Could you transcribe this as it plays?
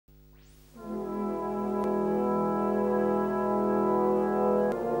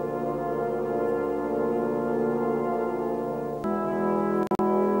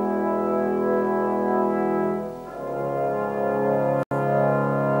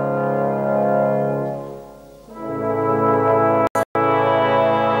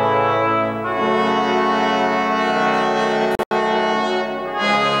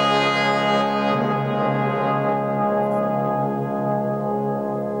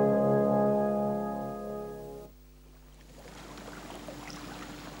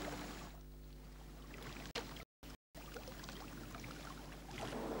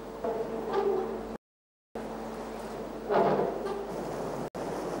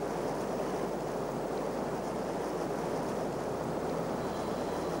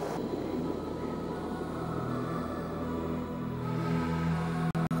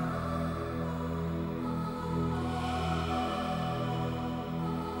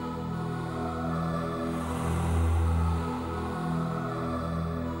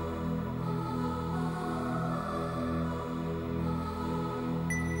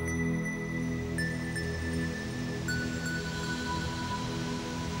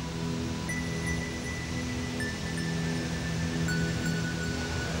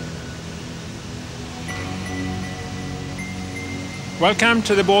Welcome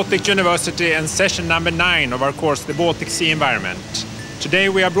to the Baltic University and session number 9 of our course, the Baltic Sea Environment. Today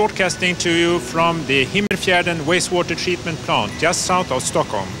we are broadcasting to you from the Himmerfjärden wastewater treatment plant just south of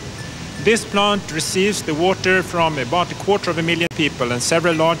Stockholm. This plant receives the water from about 250,000 people and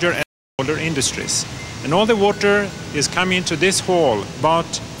several larger and smaller industries. And all the water is coming into this hall about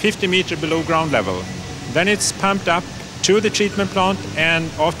 50 meters below ground level. Then it's pumped up to the treatment plant and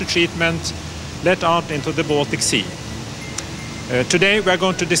after treatment let out into the Baltic Sea. Today we are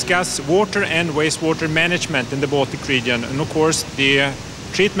going to discuss water and wastewater management in the Baltic region, and of course the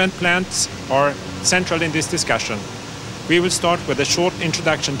treatment plants are central in this discussion. We will start with a short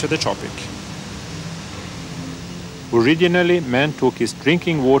introduction to the topic. Originally men took his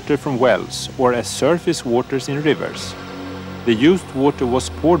drinking water from wells or as surface waters in rivers. The used water was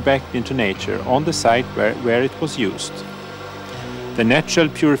poured back into nature on the site where it was used. The natural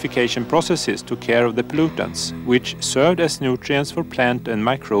purification processes took care of the pollutants, which served as nutrients for plant and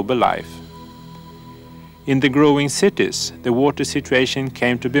microbial life. In the growing cities, the water situation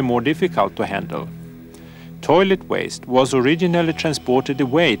came to be more difficult to handle. Toilet waste was originally transported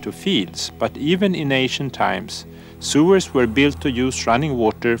away to fields, but even in ancient times, sewers were built to use running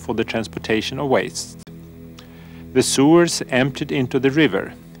water for the transportation of waste. The sewers emptied into the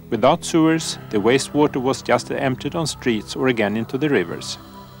river. Without sewers, the wastewater was just emptied on streets or again into the rivers.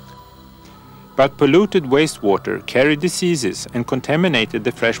 But polluted wastewater carried diseases and contaminated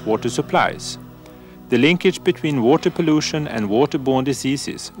the freshwater supplies. The linkage between water pollution and waterborne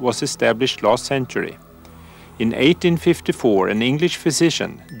diseases was established last century. In 1854, an English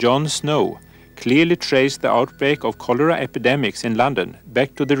physician, John Snow, clearly traced the outbreak of cholera epidemics in London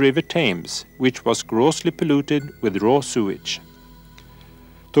back to the River Thames, which was grossly polluted with raw sewage.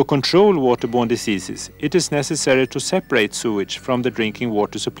 To control waterborne diseases, it is necessary to separate sewage from the drinking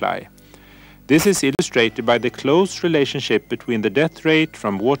water supply. This is illustrated by the close relationship between the death rate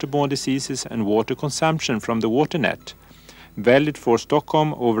from waterborne diseases and water consumption from the water net, valid for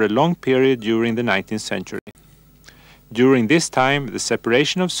Stockholm over a long period during the 19th century. During this time, the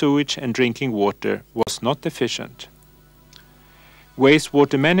separation of sewage and drinking water was not efficient.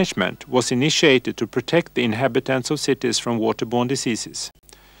 Wastewater management was initiated to protect the inhabitants of cities from waterborne diseases.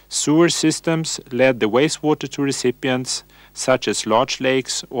 Sewer systems led the wastewater to recipients such as large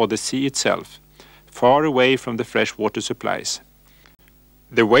lakes or the sea itself, far away from the freshwater supplies.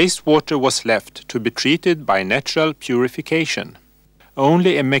 The wastewater was left to be treated by natural purification.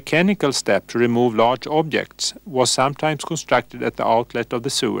 Only a mechanical step to remove large objects was sometimes constructed at the outlet of the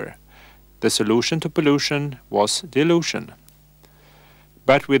sewer. The solution to pollution was dilution.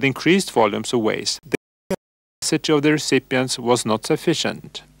 But with increased volumes of waste, the capacity of the recipients was not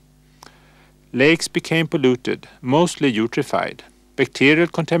sufficient. Lakes became polluted, mostly eutrophied. Bacterial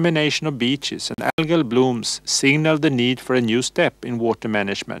contamination of beaches and algal blooms signaled the need for a new step in water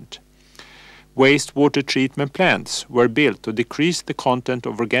management. Wastewater treatment plants were built to decrease the content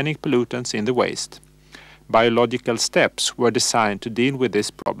of organic pollutants in the waste. Biological steps were designed to deal with this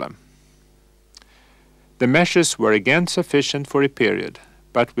problem. The measures were again sufficient for a period,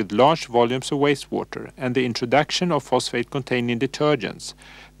 but with large volumes of wastewater and the introduction of phosphate-containing detergents,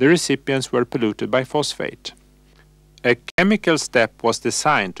 the recipients were polluted by phosphate. A chemical step was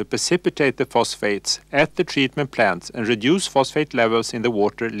designed to precipitate the phosphates at the treatment plants and reduce phosphate levels in the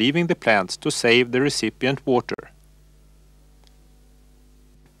water leaving the plants to save the recipient water.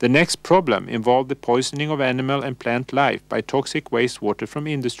 The next problem involved the poisoning of animal and plant life by toxic wastewater from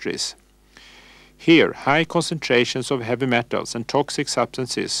industries. Here, high concentrations of heavy metals and toxic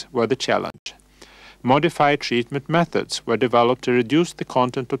substances were the challenge. Modified treatment methods were developed to reduce the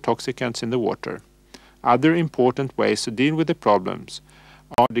content of toxicants in the water. Other important ways to deal with the problems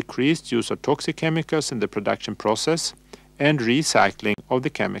are decreased use of toxic chemicals in the production process and recycling of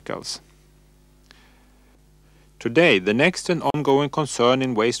the chemicals. Today, the next and ongoing concern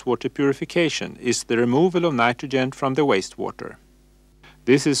in wastewater purification is the removal of nitrogen from the wastewater.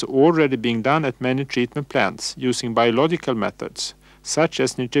 This is already being done at many treatment plants using biological methods, such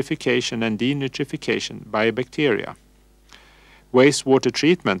as nitrification and denitrification by bacteria. Wastewater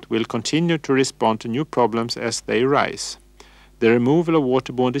treatment will continue to respond to new problems as they arise. The removal of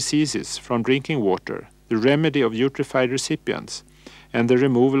waterborne diseases from drinking water, the remedy of eutrophied recipients, and the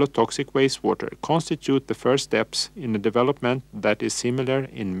removal of toxic wastewater constitute the first steps in a development that is similar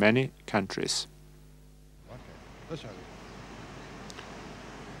in many countries.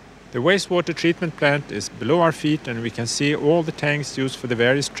 The wastewater treatment plant is below our feet and we can see all the tanks used for the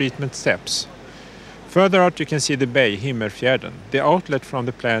various treatment steps. Further out you can see the bay, Himmerfjärden. The outlet from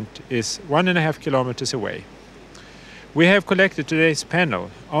the plant is 1.5 kilometers away. We have collected today's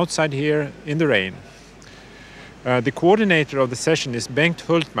panel outside here in the rain. The coordinator of the session is Bengt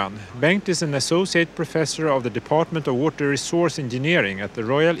Hultman. Bengt is an associate professor of the Department of Water Resource Engineering at the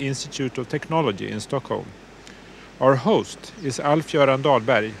Royal Institute of Technology in Stockholm. Our host is Göran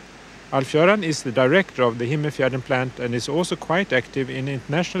Dahlberg. Göran is the director of the Himmerfjärden plant and is also quite active in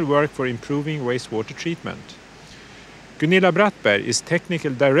international work for improving wastewater treatment. Gunilla Brattberg is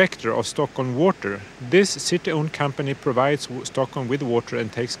technical director of Stockholm Water. This city-owned company provides Stockholm with water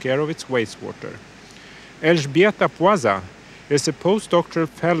and takes care of its wastewater. Elzbieta is a postdoctoral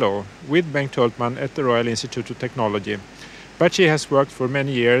fellow with Bengt Hultman at the Royal Institute of Technology, but she has worked for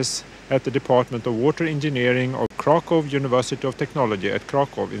many years at the Department of Water Engineering of Krakow University of Technology at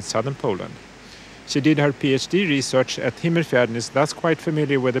Krakow in southern Poland. She did her PhD research at Himmerfjärden and is thus quite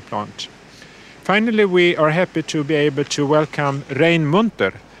familiar with the plant. Finally, we are happy to be able to welcome Rein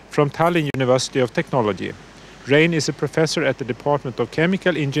Munter from Tallinn University of Technology. Rein is a professor at the Department of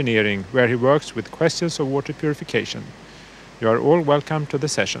Chemical Engineering, where he works with questions of water purification. You are all welcome to the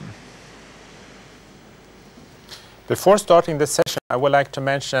session. Before starting the session, I would like to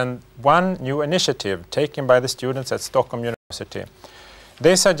mention one new initiative taken by the students at Stockholm University.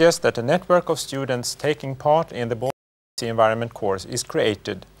 They suggest that a network of students taking part in the Baltic Sea Environment course is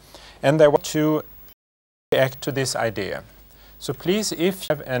created, and they want to react to this idea. So please, if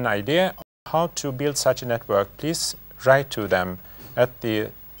you have an idea on how to build such a network, please write to them at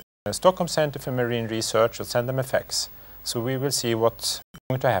the Stockholm Center for Marine Research or send them a fax. So we will see what's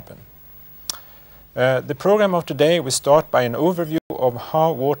going to happen. The program of today will start by an overview of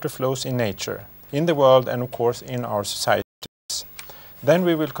how water flows in nature, in the world, and of course in our societies. Then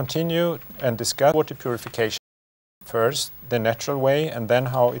we will continue and discuss water purification. First, the natural way, and then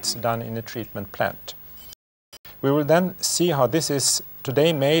how it's done in a treatment plant. We will then see how this is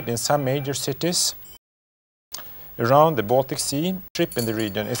today made in some major cities around the Baltic Sea. Trip in the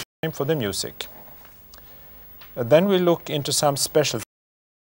region is time for the music. Then we look into some special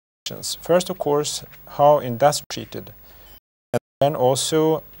situations. First, of course, how industry treated, and then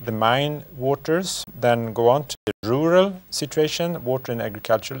also the mine waters. Then go on to the rural situation, water in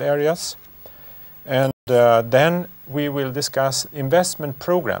agricultural areas. And then we will discuss investment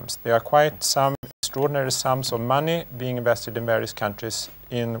programs. There are quite some extraordinary sums of money being invested in various countries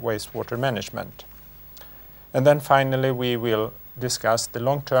in wastewater management. And then finally we will discuss the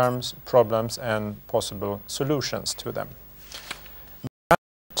long-term problems and possible solutions to them.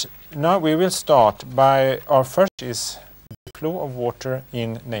 But now we will start by our first is the flow of water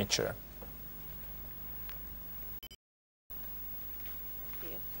in nature.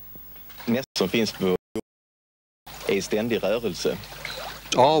 Som finns på är i ständig rörelse.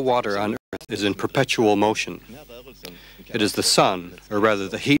 All water on Earth is in perpetual motion. It is the sun, or rather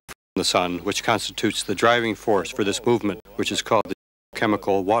the heat from the sun, which constitutes the driving force for this movement, which is called the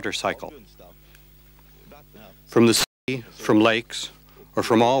chemical water cycle. From the sea, from lakes, or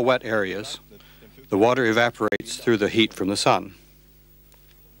from all wet areas, the water evaporates through the heat from the sun.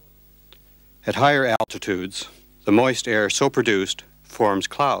 At higher altitudes, the moist air so produced forms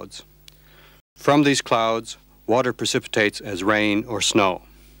clouds. From these clouds, water precipitates as rain or snow.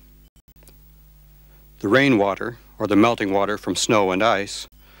 The rainwater, or the melting water from snow and ice,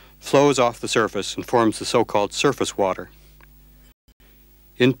 flows off the surface and forms the so-called surface water.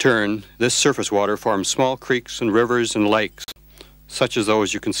 In turn, this surface water forms small creeks and rivers and lakes, such as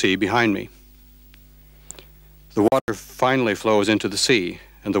those you can see behind me. The water finally flows into the sea,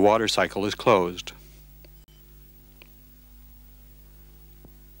 and the water cycle is closed.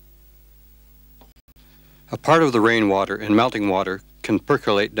 A part of the rainwater and melting water can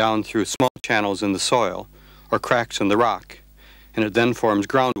percolate down through small channels in the soil or cracks in the rock, and it then forms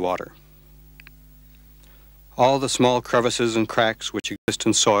groundwater. All the small crevices and cracks which exist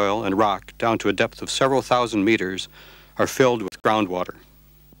in soil and rock down to a depth of several thousand meters are filled with groundwater.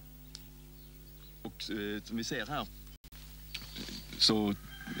 Som vi ser här så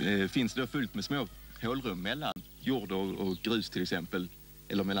finns det fullt med små hålrum mellan jord och grus till exempel.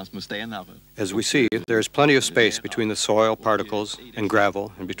 As we see, there is plenty of space between the soil particles and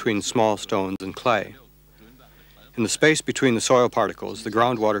gravel and between small stones and clay. In the space between the soil particles, the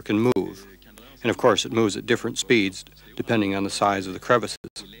groundwater can move, and of course it moves at different speeds depending on the size of the crevices.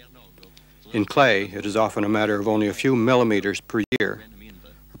 In clay, it is often a matter of only a few millimeters per year,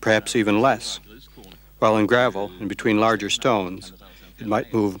 or perhaps even less, while in gravel and between larger stones, it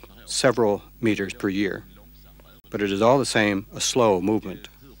might move several meters per year. But it is all the same a slow movement.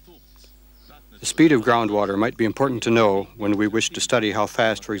 The speed of groundwater might be important to know when we wish to study how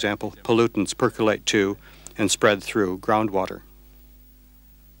fast, for example, pollutants percolate to and spread through groundwater.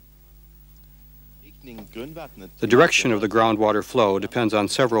 The direction of the groundwater flow depends on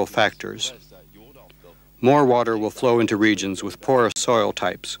several factors. more water will flow into regions with porous soil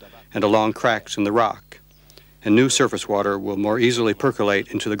types and along cracks in the rock, and new surface water will more easily percolate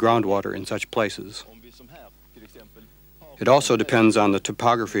into the groundwater in such places. It also depends on the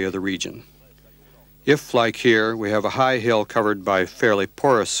topography of the region. If, like here, we have a high hill covered by fairly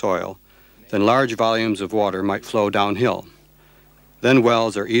porous soil, then large volumes of water might flow downhill. Then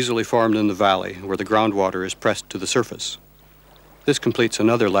wells are easily formed in the valley where the groundwater is pressed to the surface. This completes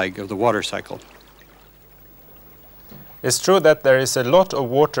another leg of the water cycle. It's true that there is a lot of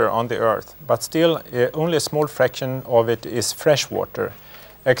water on the earth, but still only a small fraction of it is fresh water.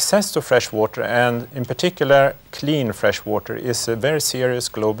 Access to fresh water, and in particular clean fresh water, is a very serious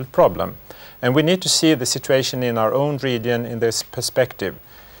global problem. And we need to see the situation in our own region in this perspective.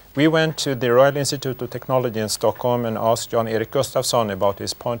 We went to the Royal Institute of Technology in Stockholm and asked Jan-Erik Gustafsson about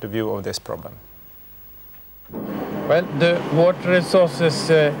his point of view of this problem. Well, the water resources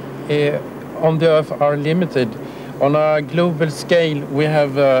on the earth are limited. On a global scale, we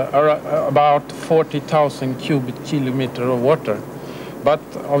have about 40,000 cubic kilometers of water. But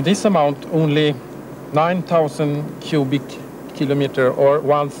of this amount, only 9,000 cubic kilometers, or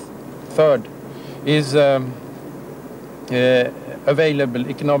 1/3, is available,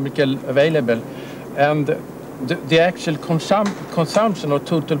 economically available. And the actual consumption or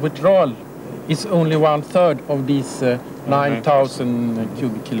total withdrawal is only 1/3 of these 9,000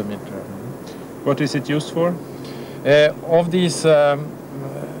 cubic kilometers. What is it used for? Of these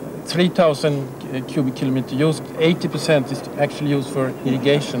 3,000 cubic kilometers used, 80% is actually used for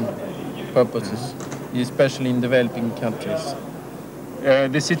irrigation purposes, especially in developing countries.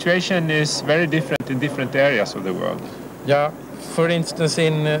 The situation is very different in different areas of the world. Yeah, for instance,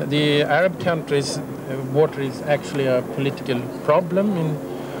 in the Arab countries, water is actually a political problem.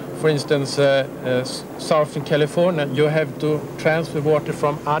 For instance, southern California, you have to transfer water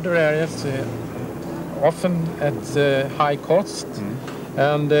from other areas, often at high cost.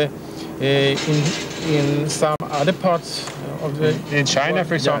 And in some other parts of the... In China,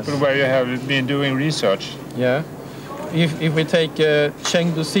 for example, yes, where you have been doing research. Yeah. If we take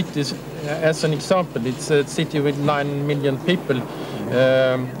Chengdu city as an example, it's a city with 9 million people.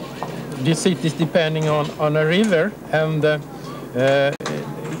 This city is depending on a river, and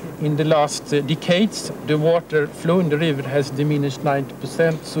in the last decades, the water flow in the river has diminished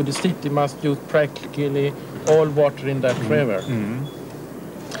 90%, so the city must use practically all water in that river.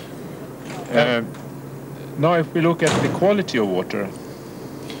 Now, if we look at the quality of water.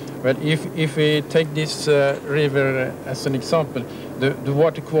 Well, if we take this river as an example, the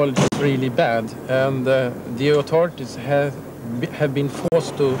water quality is really bad, and the authorities have been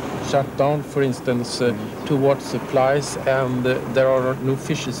forced to shut down, for instance, two water supplies, and there are no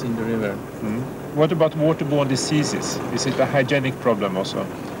fishes in the river. What about waterborne diseases? Is it a hygienic problem also?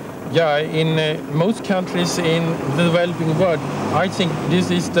 Yeah, in most countries in the developing world, I think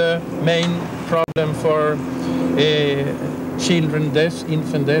this is the main problem for children deaths,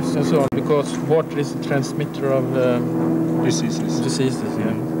 infant deaths, and so on, because water is a transmitter of diseases.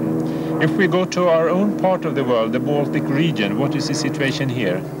 Yeah. If we go to our own part of the world, the Baltic region, what is the situation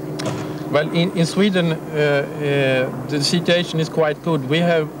here? Well, in Sweden, the situation is quite good. We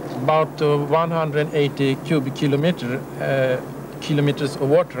have about 180 cubic kilometers of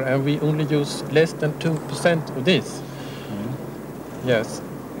water, and we only use less than 2% of this. Yes.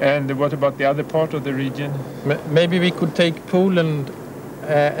 And what about the other part of the region? Maybe we could take Poland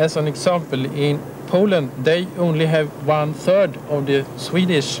as an example. In Poland, they only have 1/3 of the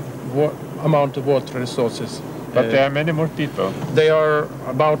Swedish amount of water resources. But there are many more people. They are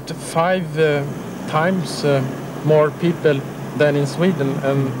about 5 times more people than in Sweden,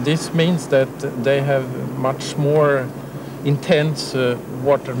 and this means that they have much more intense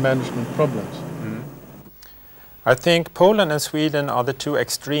water management problems. I think Poland and Sweden are the two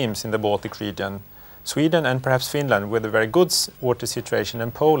extremes in the Baltic region. Sweden and perhaps Finland with a very good water situation,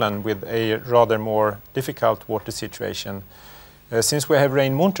 and Poland with a rather more difficult water situation. Since we have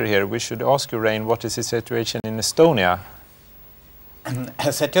Rein Munter here, we should ask you, Rein, what is the situation in Estonia?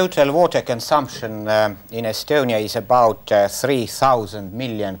 The total water consumption in Estonia is about 3,000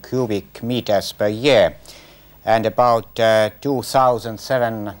 million cubic meters per year, and about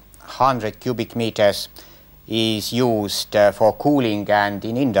 2,700 cubic meters is used for cooling and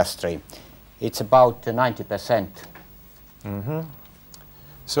in industry. It's about 90%.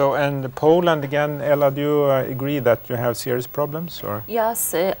 So, and Poland again, Ella, do you agree that you have serious problems? Or?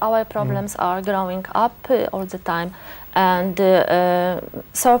 Yes, our problems are growing up all the time, and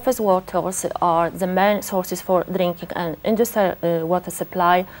surface waters are the main sources for drinking and industrial water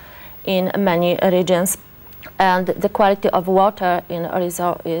supply in many regions. and the quality of water in a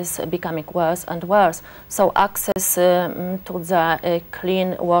reservoir is becoming worse and worse. So access to the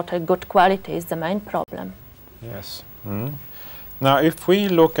clean water, good quality, is the main problem. Yes. Mm. Now, if we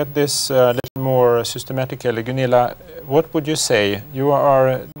look at this a little more systematically, Gunilla, what would you say? You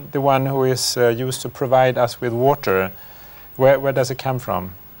are the one who is used to provide us with water. Where does it come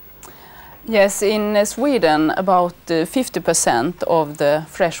from? Yes, in Sweden about 50% of the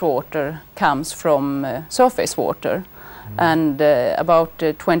fresh water comes from surface water, and about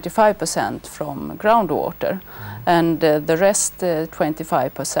 25% from groundwater, and the rest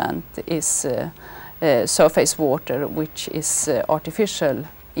 25% is surface water, which is artificial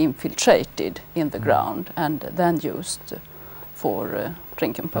infiltrated in the ground and then used for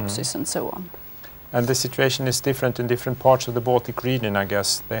drinking purposes and so on. And the situation is different in different parts of the Baltic region, I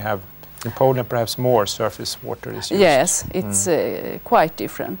guess. They have, in Poland, perhaps more surface water is used. Yes, it's quite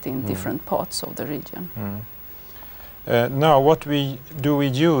different in different parts of the region. Now, what do we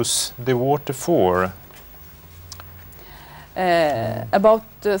use the water for? About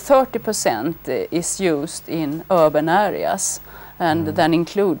 30% is used in urban areas, and then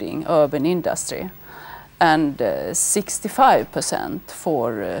including urban industry, and 65%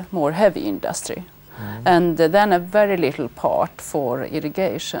 for more heavy industry. And then a very little part for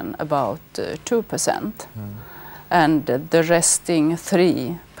irrigation, about 2%. And the resting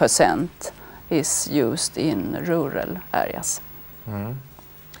 3% is used in rural areas.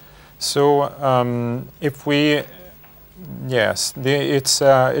 So if we, yes, it's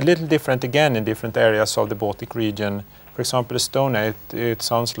a little different again in different areas of the Baltic region. For example, Estonia, it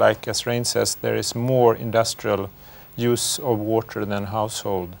sounds like, as Rein says, there is more industrial use of water than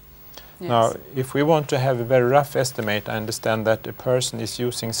household. Yes. Now, if we want to have a very rough estimate, I understand that a person is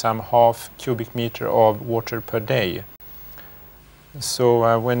using some half cubic meter of water per day.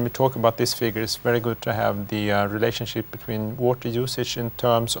 So when we talk about this figure, it's very good to have the relationship between water usage in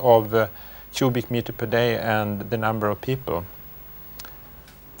terms of cubic meter per day and the number of people.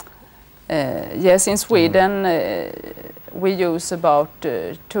 Yes, in Sweden we use about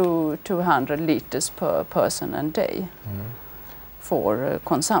 200 liters per person and day for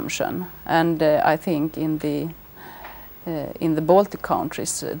consumption, and I think in the Baltic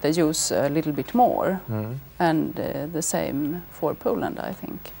countries they use a little bit more, and the same for Poland, I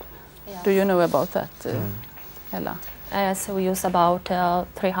think. Yeah. Do you know about that, Ella? So we use about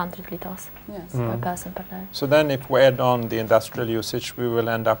 300 liters Yes. per person per day. So then if we add on the industrial usage, we will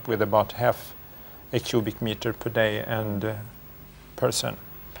end up with about half a cubic meter per day and person.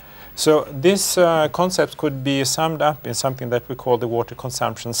 So this concept could be summed up in something that we call the water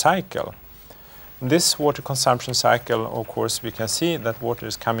consumption cycle. In this water consumption cycle, of course, we can see that water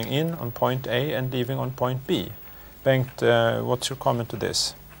is coming in on point A and leaving on point B. Bengt, what's your comment to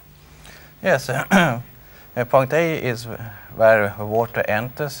this? Yes, point A is where water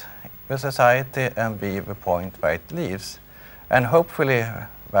enters the society, and B the point where it leaves. And hopefully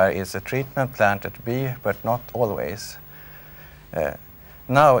there is a treatment plant at B, but not always.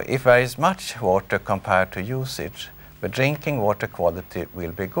 Now, if there is much water compared to usage, the drinking water quality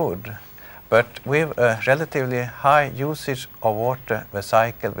will be good. But with a relatively high usage of water, the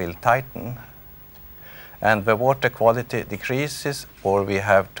cycle will tighten, and the water quality decreases, or we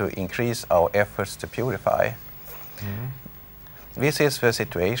have to increase our efforts to purify. This is the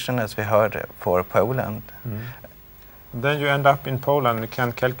situation, as we heard, for Poland. Then you end up in Poland, you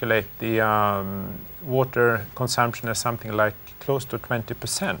can calculate the water consumption as something like close to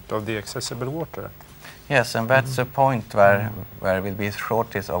 20% of the accessible water. Yes, and that's the point where will be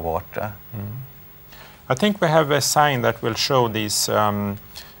shortage of water. I think we have a sign that will show these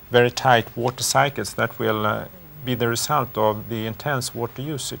very tight water cycles that will be the result of the intense water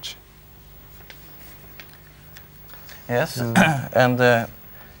usage. Yes, and the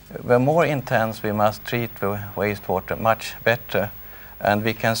more intense we must treat the wastewater much better, and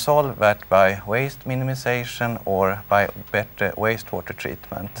we can solve that by waste minimization or by better wastewater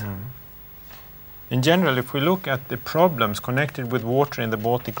treatment. In general, if we look at the problems connected with water in the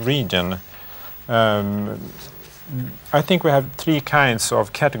Baltic region, I think we have three kinds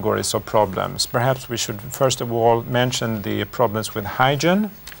of categories of problems. Perhaps we should first of all mention the problems with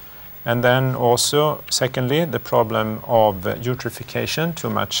hygiene, and then also, secondly, the problem of eutrophication,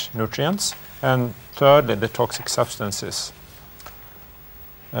 too much nutrients, and thirdly, the toxic substances.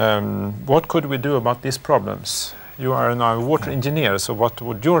 What could we do about these problems? You are now a water engineer, so what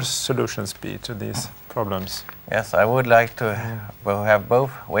would your solutions be to these problems? Yes, I would like to have both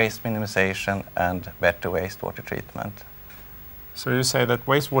waste minimization and better wastewater treatment. So you say that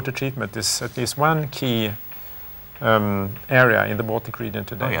wastewater treatment is at least one key area in the Baltic region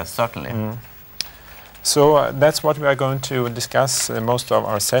today? Oh yes, certainly. So that's what we are going to discuss most of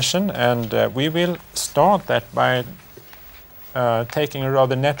our session, and we will start that by taking a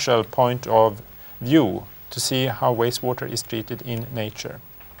rather natural point of view to see how wastewater is treated in nature.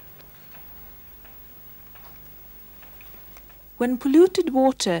 When polluted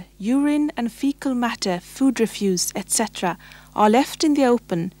water, urine and fecal matter, food refuse, etc. are left in the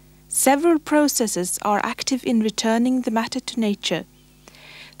open, several processes are active in returning the matter to nature.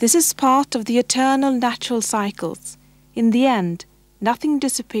 This is part of the eternal natural cycles. In the end, nothing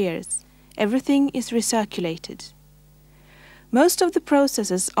disappears, everything is recirculated. Most of the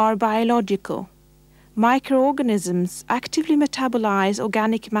processes are biological. Microorganisms actively metabolize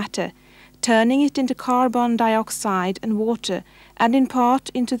organic matter, turning it into carbon dioxide and water, and in part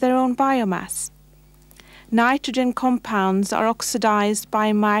into their own biomass. Nitrogen compounds are oxidized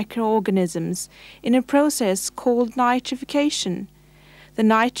by microorganisms in a process called nitrification. The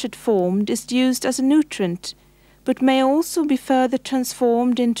nitrate formed is used as a nutrient, but may also be further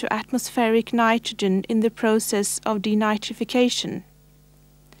transformed into atmospheric nitrogen in the process of denitrification.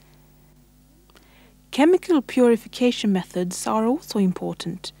 Chemical purification methods are also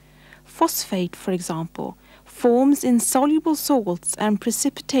important. Phosphate, for example, forms in soluble salts and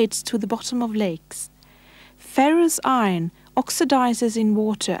precipitates to the bottom of lakes. Ferrous iron oxidizes in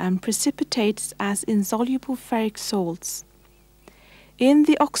water and precipitates as insoluble ferric salts. In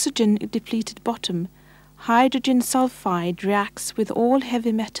the oxygen-depleted bottom, hydrogen sulfide reacts with all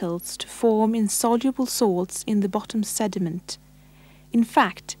heavy metals to form insoluble salts in the bottom sediment. In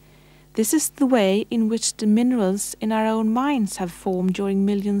fact, this is the way in which the minerals in our own mines have formed during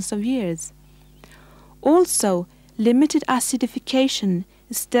millions of years. Also, limited acidification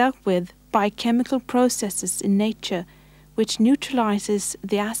is dealt with by chemical processes in nature, which neutralizes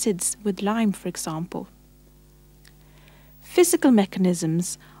the acids with lime, for example. Physical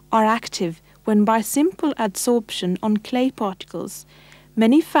mechanisms are active when by simple adsorption on clay particles,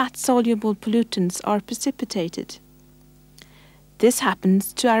 many fat-soluble pollutants are precipitated. This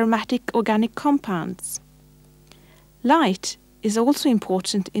happens to aromatic organic compounds. Light is also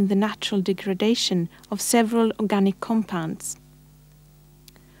important in the natural degradation of several organic compounds.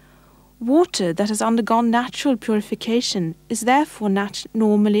 Water that has undergone natural purification is therefore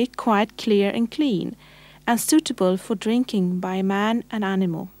normally quite clear and clean, and suitable for drinking by man and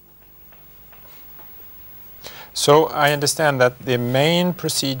animal. So I understand that the main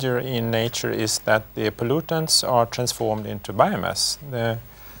procedure in nature is that the pollutants are transformed into biomass.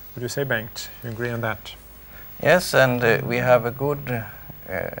 Would you say, Bengt, you agree on that? Yes, and we have a good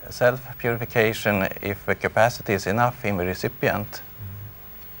self-purification if the capacity is enough in the recipient.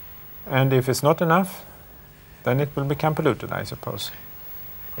 And if it's not enough, then it will become polluted, I suppose.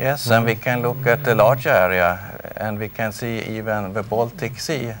 Yes, and we can look at the large area, and we can see even the Baltic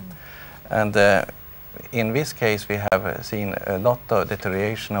Sea. And in this case, we have seen a lot of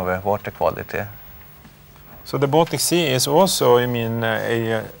deterioration of the water quality. So the Baltic Sea is also, I mean,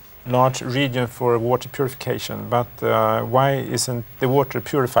 a large region for water purification, but why isn't the water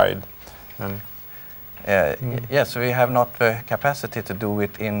purified? Yes, we have not the capacity to do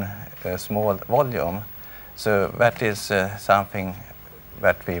it in a small volume. So that is something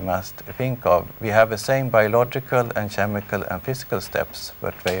that we must think of. We have the same biological and chemical and physical steps,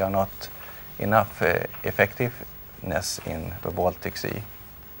 but they are not enough effectiveness in the Baltic Sea.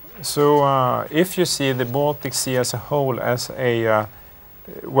 So if you see the Baltic Sea as a whole as a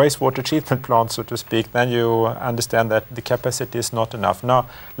wastewater treatment plant, so to speak, then you understand that the capacity is not enough. Now,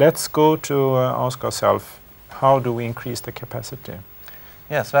 let's go to ask ourselves, how do we increase the capacity?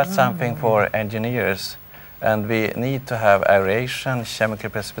 Yes, that's something for engineers. And we need to have aeration, chemical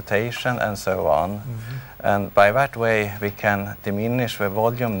precipitation, and so on. And by that way, we can diminish the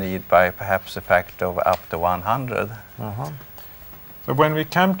volume need by perhaps a factor of up to 100. So when we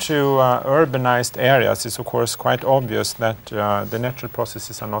come to urbanized areas, it's of course quite obvious that the natural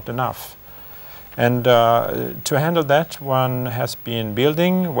processes are not enough. And to handle that, one has been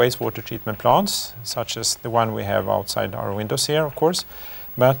building wastewater treatment plants, such as the one we have outside our windows here, of course.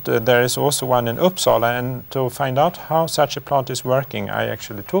 But there is also one in Uppsala, and to find out how such a plant is working, I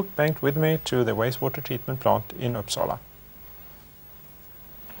actually took Bengt with me to the wastewater treatment plant in Uppsala.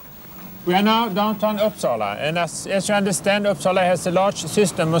 We are now downtown Uppsala, and as you understand, Uppsala has a large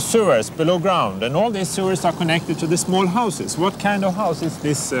system of sewers below ground, and all these sewers are connected to the small houses. What kind of house is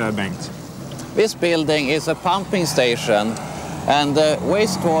this, Bengt? This building is a pumping station, and the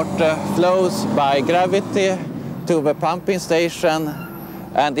wastewater flows by gravity to the pumping station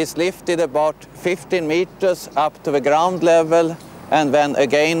and is lifted about 15 meters up to the ground level, and then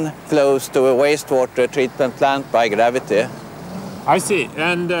again flows to a wastewater treatment plant by gravity. I see.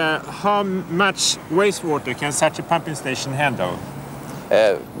 And how much wastewater can such a pumping station handle?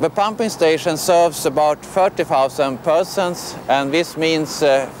 The pumping station serves about 30,000 persons, and this means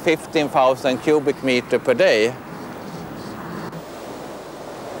 15,000 cubic meter per day.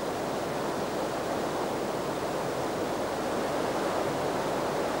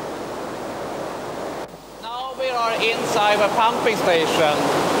 Now we are inside the pumping station.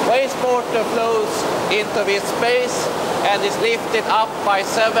 Wastewater flows into this space and is lifted up by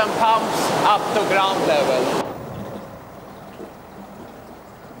 7 pumps up to ground level.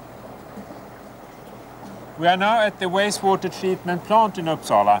 We are now at the wastewater treatment plant in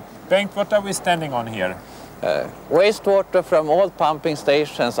Uppsala. Bengt, what are we standing on here? Wastewater from all pumping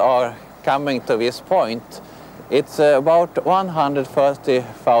stations are coming to this point. It's about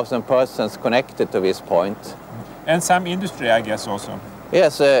 130,000 persons connected to this point. And some industry, I guess, also.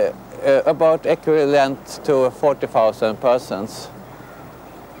 Yes, about equivalent to 40,000 persons.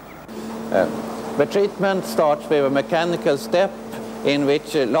 The treatment starts with a mechanical step in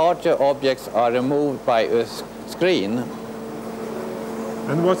which larger objects are removed by a screen.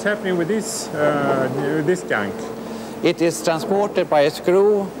 And what's happening with this junk? It is transported by a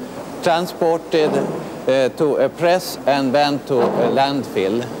screw, transported to a press and then to a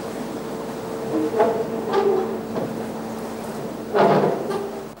landfill.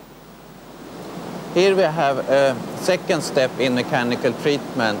 Here we have a second step in mechanical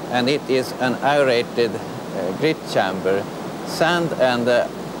treatment, and it is an aerated grit chamber. Sand and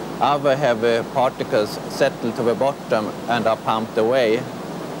other heavy particles settle to the bottom and are pumped away.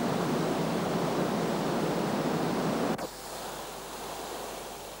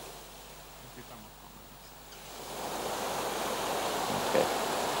 Okay.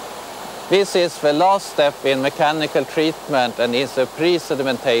 This is the last step in mechanical treatment and is a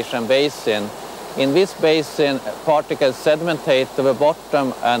pre-sedimentation basin. In this basin, particles sedimentate to the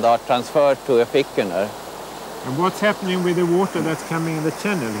bottom and are transferred to a thickener. And what's happening with the water that's coming in the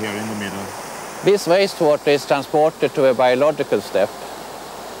channel here in the middle? This wastewater is transported to a biological step.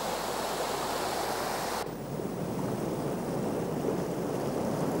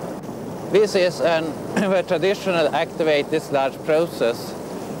 This is a traditional activated sludge process.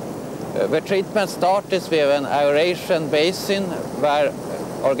 The treatment starts with an aeration basin where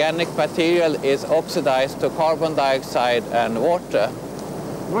organic material is oxidized to carbon dioxide and water.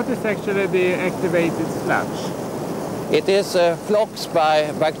 What is actually the activated sludge? It is flocks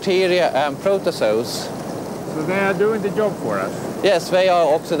by bacteria and protozoes. So they are doing the job for us? Yes, they are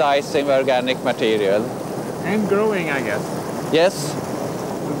oxidizing the organic material. And growing, I guess? Yes.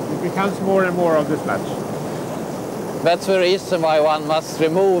 It becomes more and more of the sludge? That's the reason why one must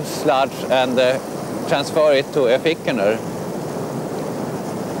remove sludge and transfer it to a thickener.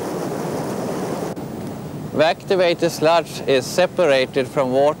 The activated sludge is separated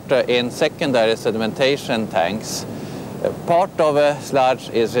from water in secondary sedimentation tanks. Part of the sludge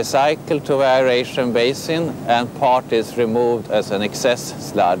is recycled to the aeration basin and part is removed as an excess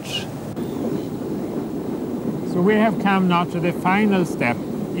sludge. So we have come now to the final step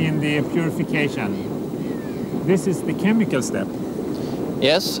in the purification. This is the chemical step.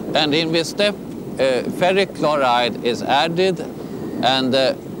 Yes, and in this step ferric chloride is added and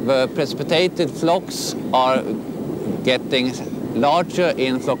the precipitated flocks are getting larger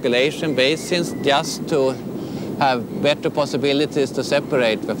in flocculation basins just to have better possibilities to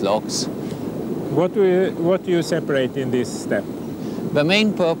separate the flocks. What do you separate in this step? The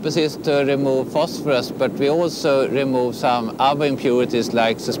main purpose is to remove phosphorus, but we also remove some other impurities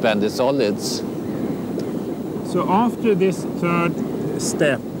like suspended solids. So after this third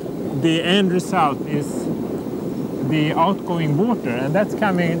step, the end result is the outgoing water, and that's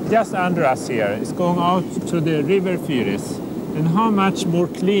coming just under us here. It's going out to the river Fyris. And how much more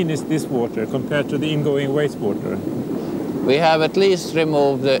clean is this water compared to the ingoing wastewater? We have at least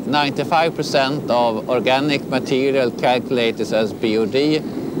removed 95% of organic material calculated as BOD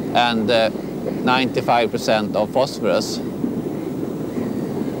and 95% of phosphorus.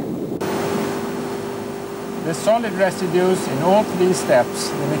 The solid residues in all three steps,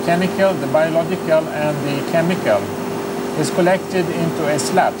 the mechanical, the biological and the chemical, is collected into a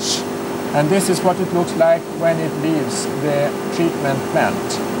sludge. And this is what it looks like when it leaves the treatment plant.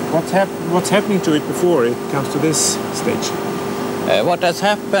 What's happening to it before it comes to this stage? What has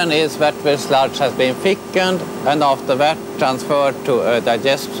happened is that the sludge has been thickened and after that transferred to a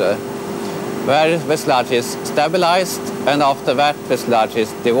digester, where the sludge is stabilized and after that the sludge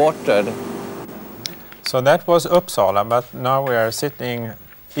is dewatered. So that was Uppsala, but now we are sitting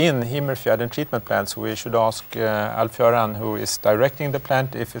in Himmerfjärden treatment plant, so we should ask Göran, who is directing the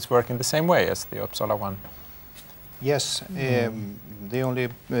plant, if it's working the same way as the Uppsala one. Yes, the only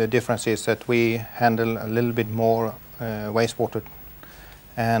difference is that we handle a little bit more wastewater,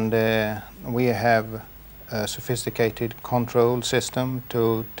 and we have a sophisticated control system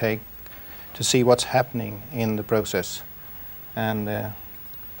to see what's happening in the process, and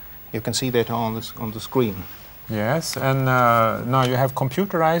you can see that on the screen. Yes, and now you have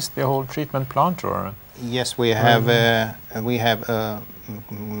computerized the whole treatment plant, or? Yes, we have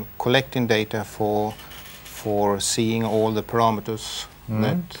collecting data for seeing all the parameters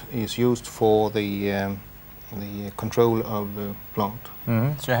that is used for the control of the plant.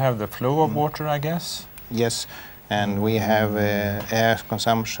 So you have the flow of water, I guess? Yes, and we have air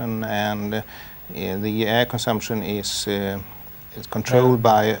consumption, and the air consumption is controlled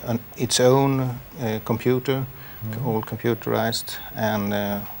by its own computer, all computerized, and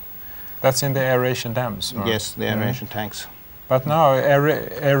that's in the aeration dams? Or? Yes, the aeration tanks. But now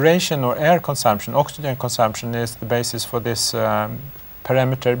aeration or air consumption, oxygen consumption, is the basis for this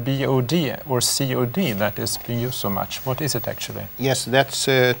parameter BOD or COD that is being used so much. What is it actually? Yes, that's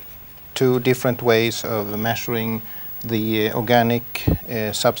two different ways of measuring the organic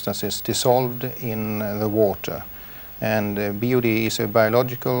substances dissolved in the water. And BOD is a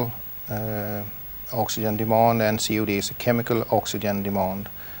biological oxygen demand, and COD is a chemical oxygen demand.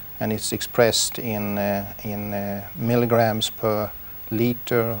 And it's expressed in milligrams per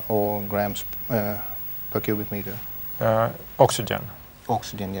liter or grams per cubic meter. Oxygen?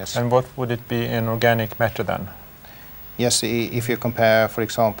 Oxygen, yes. And what would it be in organic matter then? Yes, if you compare, for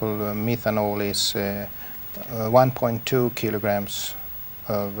example, methanol is 1.2 kilograms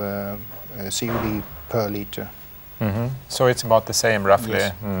of COD per liter. So it's about the same, roughly?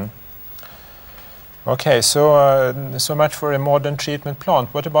 Yes. Okay, so so much for a modern treatment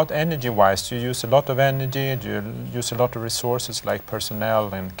plant. What about energy-wise? Do you use a lot of energy? Do you use a lot of resources like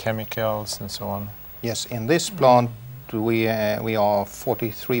personnel and chemicals and so on? Yes, in this plant we are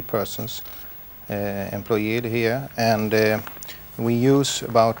 43 persons employed here, and we use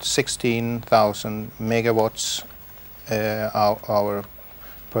about 16,000 megawatts hour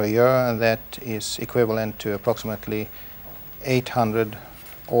per year, and that is equivalent to approximately 800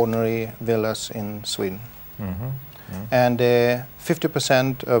 ordinary villas in Sweden. And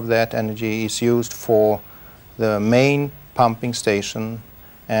 50% of that energy is used for the main pumping station,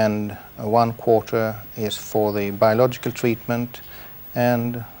 and 1/4 is for the biological treatment,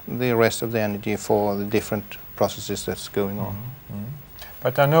 and the rest of the energy for the different processes that's going on.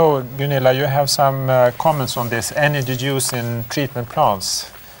 But I know, Gunilla, you have some comments on this energy use in treatment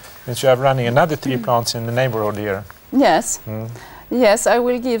plants, since you are running another 3 plants in the neighborhood here. Yes. Yes, I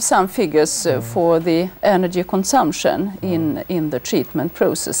will give some figures for the energy consumption in the treatment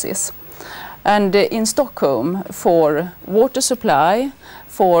processes. And in Stockholm, for water supply,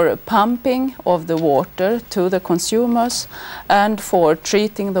 for pumping of the water to the consumers, and for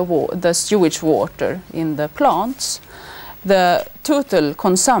treating the sewage water in the plants, the total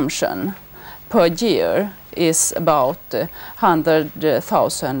consumption per year is about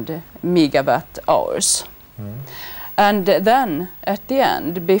 100,000 megawatt hours. And then at the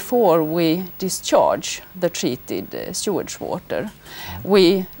end, before we discharge the treated sewage water,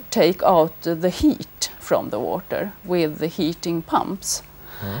 we take out the heat from the water with the heating pumps.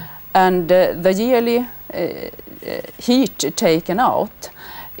 And the yearly heat taken out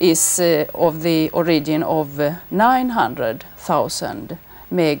is of the origin of 900,000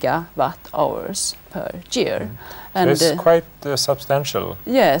 megawatt hours per year. And so it's quite substantial.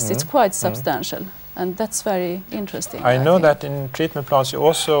 Yes, it's quite substantial. And that's very interesting. I know that in treatment plants you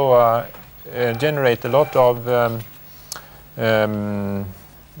also generate a lot of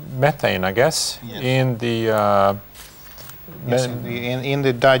methane, I guess, in the in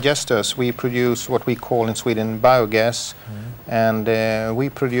the digesters. We produce what we call in Sweden biogas, and we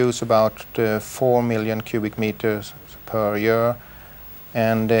produce about 4 million cubic meters per year,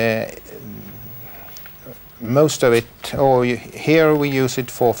 and most of it, here we use it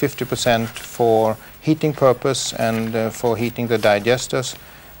for 50% for heating purpose and for heating the digesters,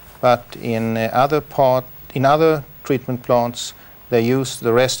 but in other treatment plants they use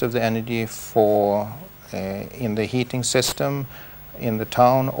the rest of the energy for in the heating system in the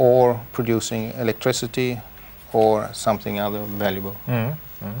town, or producing electricity or something other valuable.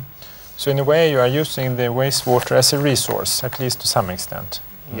 So in a way you are using the wastewater as a resource, at least to some extent.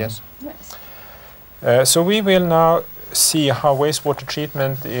 Yes. So we will now see how wastewater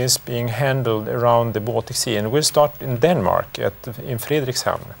treatment is being handled around the Baltic Sea, and we'll start in Denmark, in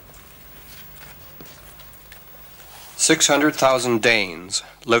Frederikshavn. 600,000 Danes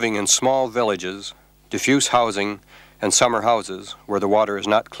living in small villages, diffuse housing, and summer houses where the water is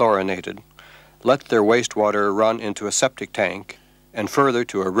not chlorinated let their wastewater run into a septic tank and further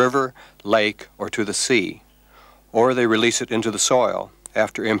to a river, lake, or to the sea, or they release it into the soil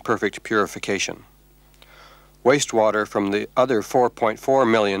after imperfect purification. Wastewater from the other 4.4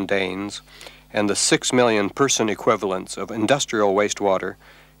 million Danes and the 6 million person equivalents of industrial wastewater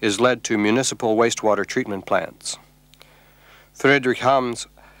is led to municipal wastewater treatment plants. Frederikshamn's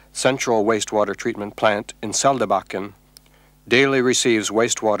central wastewater treatment plant in Säldebacken daily receives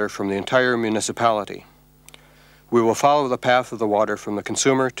wastewater from the entire municipality. We will follow the path of the water from the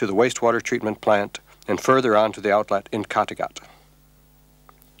consumer to the wastewater treatment plant and further on to the outlet in Kattegat.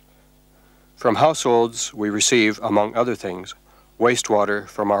 From households, we receive, among other things, wastewater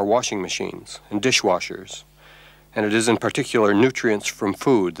from our washing machines and dishwashers, and it is in particular nutrients from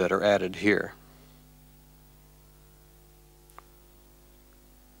food that are added here.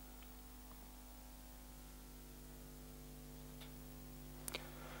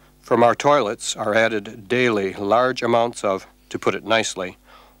 From our toilets are added daily large amounts of, to put it nicely,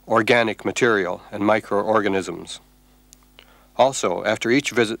 organic material and microorganisms. Also, after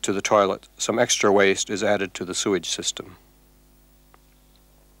each visit to the toilet, some extra waste is added to the sewage system.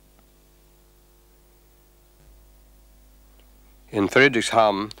 In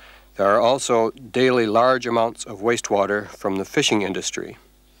Frederikshamn, there are also daily large amounts of wastewater from the fishing industry.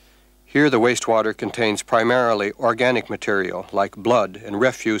 Here the wastewater contains primarily organic material like blood and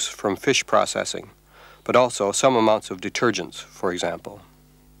refuse from fish processing, but also some amounts of detergents, for example.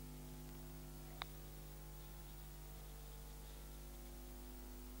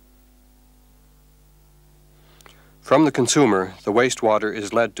 From the consumer, the wastewater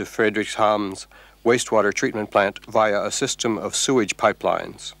is led to Frederikshamn's wastewater treatment plant via a system of sewage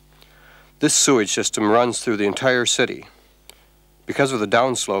pipelines. This sewage system runs through the entire city. Because of the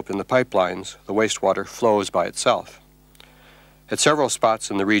downslope in the pipelines, the wastewater flows by itself. At several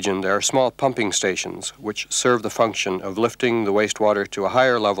spots in the region, there are small pumping stations which serve the function of lifting the wastewater to a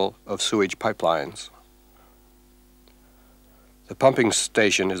higher level of sewage pipelines. The pumping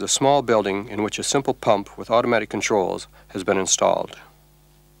station is a small building in which a simple pump with automatic controls has been installed.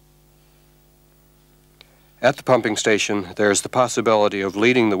 At the pumping station, there is the possibility of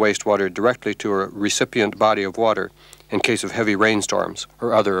leading the wastewater directly to a recipient body of water in case of heavy rainstorms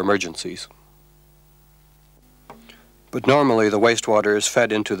or other emergencies. But normally the wastewater is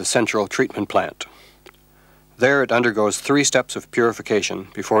fed into the central treatment plant. There it undergoes 3 steps of purification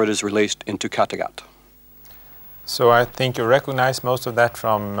before it is released into Kattegat. So I think you recognize most of that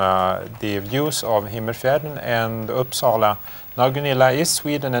from the views of Himmerfjärden and Uppsala. Now, Gunilla, is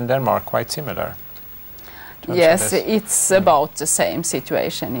Sweden and Denmark quite similar? Yes, it's about the same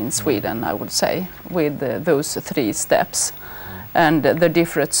situation in Sweden, I would say, with those 3 steps and the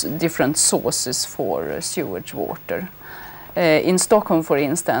different sources for sewage water. In Stockholm, for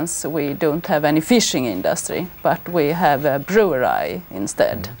instance, we don't have any fishing industry, but we have a brewery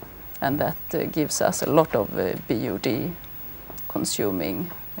instead, and that gives us a lot of BOD consuming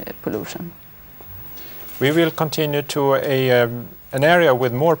pollution. We will continue to an area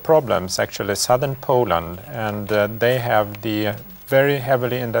with more problems, actually, southern Poland, and they have the very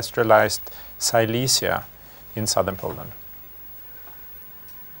heavily industrialized Silesia in southern Poland.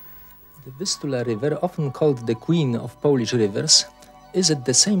 The Vistula River, often called the Queen of Polish rivers, is at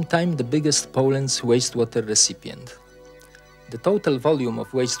the same time the biggest Poland's wastewater recipient. The total volume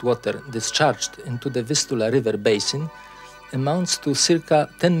of wastewater discharged into the Vistula River basin amounts to circa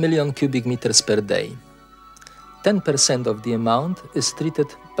 10 million cubic meters per day. 10% of the amount is treated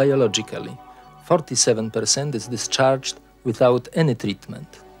biologically, 47% is discharged without any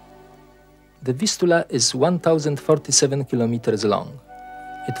treatment. The Vistula is 1,047 kilometers long.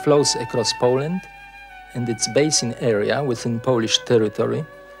 It flows across Poland, and its basin area within Polish territory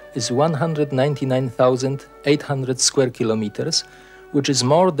is 199,800 square kilometers, which is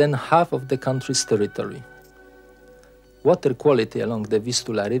more than half of the country's territory. Water quality along the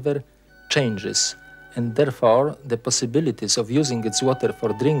Vistula River changes, and therefore the possibilities of using its water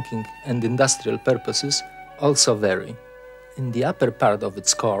for drinking and industrial purposes also vary. In the upper part of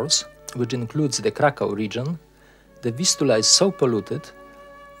its course, which includes the Krakow region, the Vistula is so polluted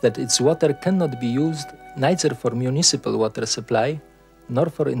that its water cannot be used neither for municipal water supply nor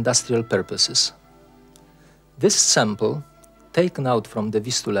for industrial purposes. This sample, taken out from the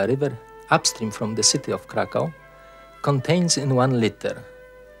Vistula River upstream from the city of Krakow, contains in 1 liter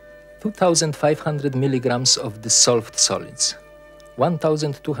 2,500 milligrams of dissolved solids,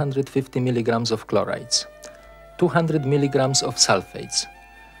 1,250 milligrams of chlorides, 200 milligrams of sulfates,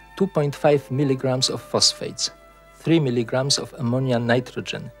 2.5 milligrams of phosphates, 3 milligrams of ammonia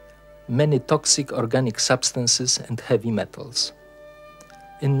nitrogen, many toxic organic substances and heavy metals.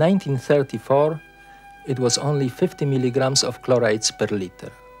 In 1934, it was only 50 milligrams of chlorides per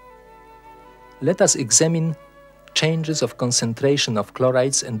liter. Let us examine changes of concentration of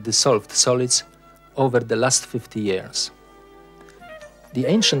chlorides and dissolved solids over the last 50 years. The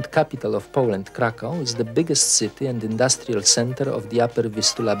ancient capital of Poland, Krakow, is the biggest city and industrial center of the upper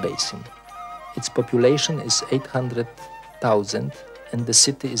Vistula basin. Its population is 800,000, and the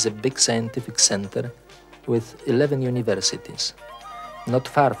city is a big scientific center with 11 universities. Not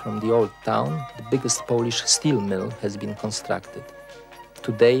far from the old town, the biggest Polish steel mill has been constructed.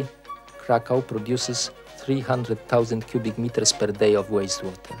 Today, Krakow produces 300,000 cubic meters per day of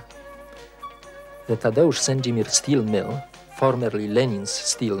wastewater. The Tadeusz Sędzimir steel mill, formerly Lenin's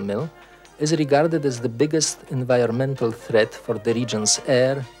steel mill, is regarded as the biggest environmental threat for the region's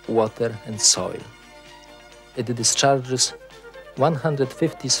air, water and soil. It discharges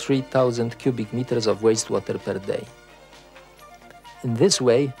 153,000 cubic meters of wastewater per day. In this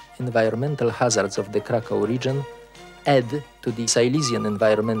way, environmental hazards of the Krakow region add to the Silesian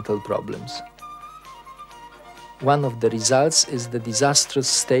environmental problems. One of the results is the disastrous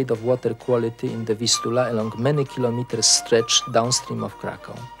state of water quality in the Vistula along many kilometers stretch downstream of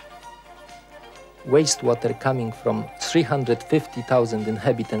Krakow. Wastewater coming from 350,000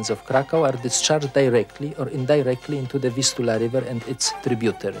 inhabitants of Krakow are discharged directly or indirectly into the Vistula River and its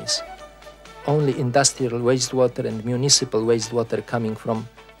tributaries. Only industrial wastewater and municipal wastewater coming from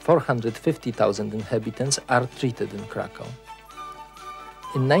 450,000 inhabitants are treated in Krakow.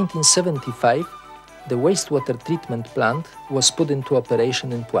 In 1975, the wastewater treatment plant was put into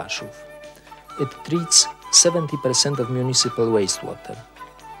operation in Płaszów. It treats 70% of municipal wastewater.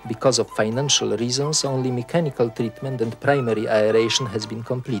 Because of financial reasons, only mechanical treatment and primary aeration has been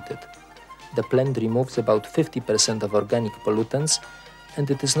completed. The plant removes about 50% of organic pollutants, and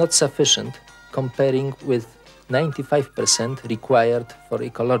it is not sufficient comparing with 95% required for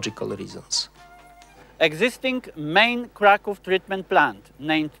ecological reasons. Existing main Kraków treatment plant,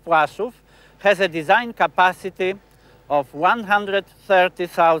 named Płaszów, has a design capacity of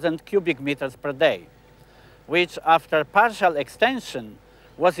 130,000 cubic meters per day, which after partial extension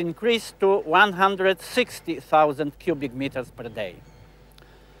was increased to 160,000 cubic meters per day.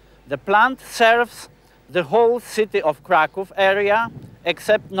 The plant serves the whole city of Kraków area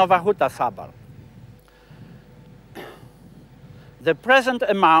except Nowa Huta suburb. The present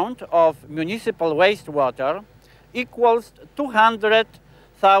amount of municipal wastewater equals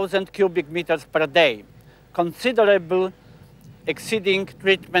 200,000 cubic meters per day, considerably exceeding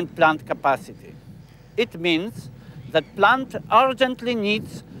treatment plant capacity. It means that plant urgently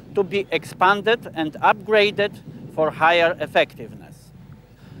needs to be expanded and upgraded for higher effectiveness.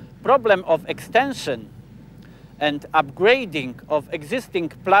 Problem of extension and upgrading of existing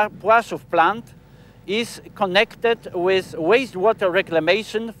Płaszów plant is connected with wastewater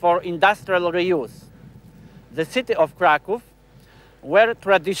reclamation for industrial reuse. The city of Kraków were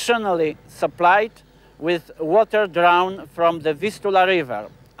traditionally supplied with water drawn from the Vistula River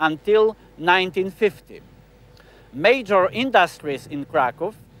until 1950. Major industries in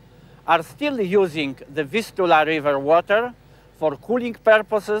Kraków are still using the Vistula River water for cooling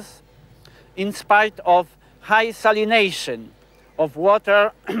purposes in spite of high salination of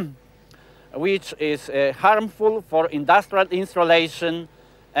water which is harmful for industrial installation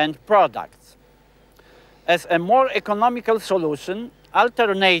and products. As a more economical solution,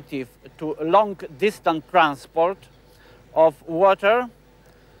 alternative to long-distance transport of water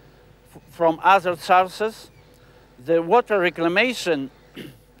from other sources, the water reclamation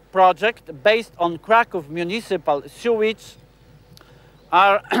project based on Kraków municipal sewage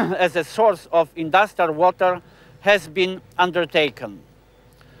are as a source of industrial water has been undertaken.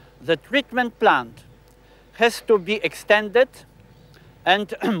 The treatment plant has to be extended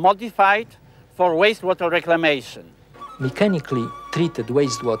and modified for wastewater reclamation. Mechanically treated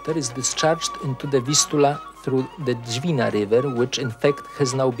wastewater is discharged into the Vistula through the Dźwina River, which in fact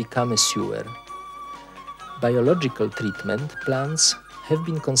has now become a sewer. Biological treatment plants have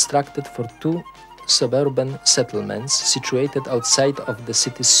been constructed for 2 suburban settlements situated outside of the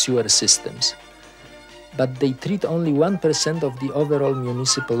city's sewer systems, but they treat only 1% of the overall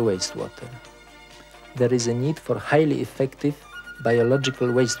municipal wastewater. There is a need for highly effective biological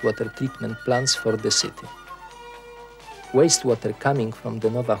wastewater treatment plants for the city. Wastewater coming from the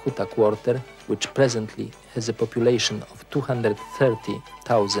Nowa Huta quarter, which presently has a population of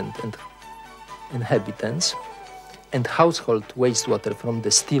 230,000 inhabitants, and household wastewater from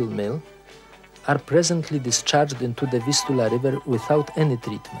the steel mill are presently discharged into the Vistula River without any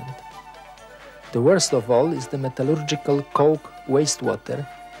treatment. The worst of all is the metallurgical coke wastewater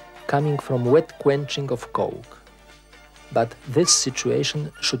coming from wet quenching of coke. but this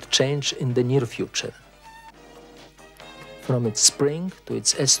situation should change in the near future. From its spring to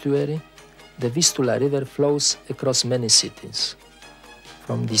its estuary, the Vistula River flows across many cities.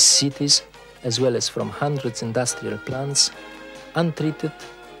 From these cities, as well as from hundreds of industrial plants, untreated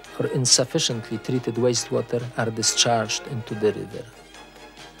or insufficiently treated wastewater are discharged into the river.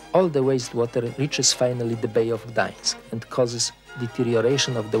 All the wastewater reaches finally the Bay of Gdańsk and causes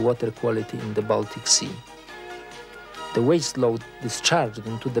deterioration of the water quality in the Baltic Sea. The waste load discharged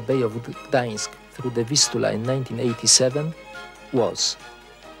into the Bay of Gdańsk through the Vistula in 1987 was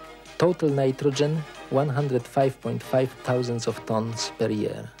total nitrogen 105.5 thousands of tons per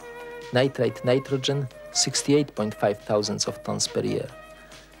year, nitrate nitrogen 68.5 thousands of tons per year,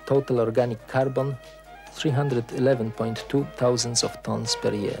 total organic carbon 311.2 thousands of tons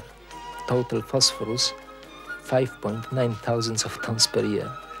per year, total phosphorus 5.9 thousands of tons per year,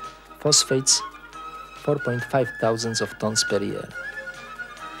 phosphates 4.5 thousands of tons per year.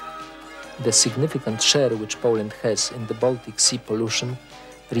 The significant share which Poland has in the Baltic Sea pollution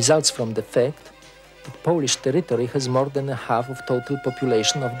results from the fact that Polish territory has more than half of total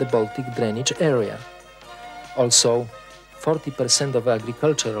population of the Baltic drainage area. Also, 40% of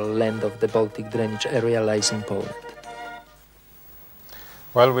agricultural land of the Baltic drainage area lies in Poland.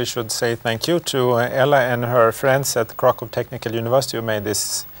 Well, we should say thank you to Ella and her friends at Krakow Technical University who made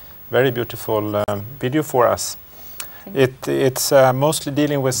this very beautiful video for us. It's mostly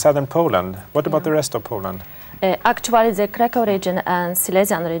dealing with southern Poland. What about the rest of Poland? Actually, the Krakow region and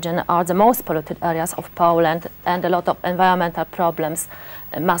Silesian region are the most polluted areas of Poland, and a lot of environmental problems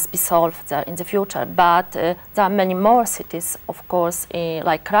must be solved there in the future. But there are many more cities, of course,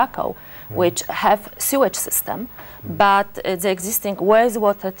 like Krakow, which have sewage system, but the existing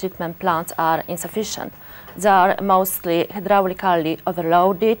wastewater treatment plants are insufficient. They are mostly hydraulically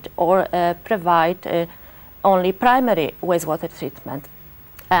overloaded or provide only primary wastewater treatment.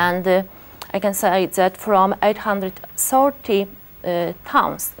 And I can say that from 830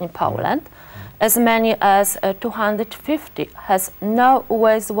 towns in Poland, as many as 250 has no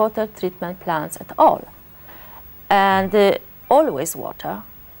wastewater treatment plants at all. And all wastewater,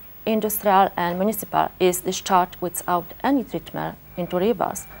 industrial and municipal, is discharged without any treatment into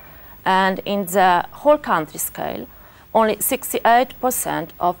rivers. And in the whole country scale, only 68%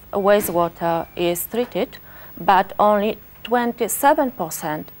 of wastewater is treated, but only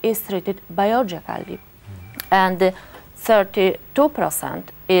 27% is treated biologically, and 32%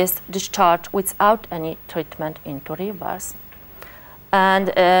 is discharged without any treatment into rivers. And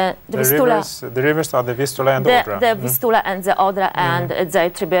the rivers are the Vistula and the Odra. The Vistula and the Odra and their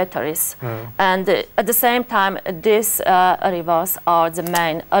tributaries. And at the same time, these rivers are the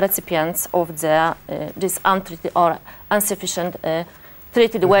main recipients of this untreated or insufficient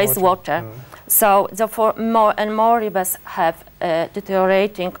treated wastewater. So therefore, more and more rivers have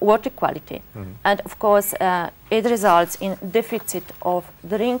deteriorating water quality. And of course, it results in deficit of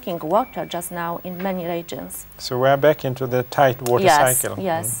drinking water just now in many regions. So we are back into the tight water cycle.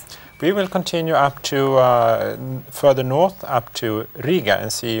 Yes. We will continue up to further north, up to Riga, and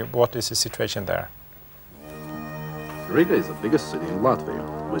see what is the situation there. Riga is the biggest city in Latvia,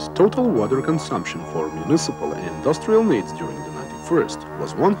 with total water consumption for municipal and industrial needs during the 91st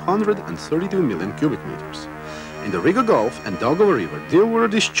was 132 million cubic meters. In the Riga Gulf and Daugava River, there were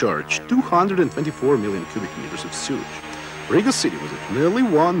discharged 224 million cubic meters of sewage. Riga city, with nearly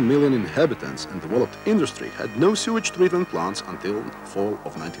 1 million inhabitants and developed industry, had no sewage treatment plants until fall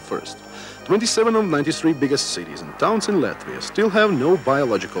of 91st. 27 of 93 biggest cities and towns in Latvia still have no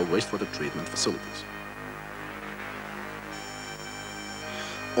biological wastewater treatment facilities.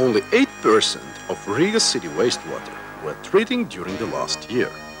 Only 8% of Riga city wastewater were treating during the last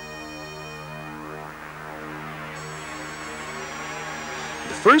year.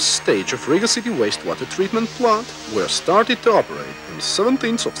 The first stage of Riga city wastewater treatment plant were started to operate on the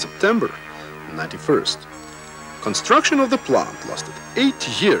 17th of September 91st. Construction of the plant lasted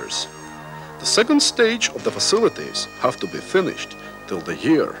 8 years. The second stage of the facilities have to be finished till the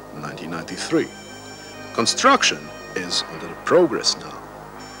year 1993. Construction is under progress now.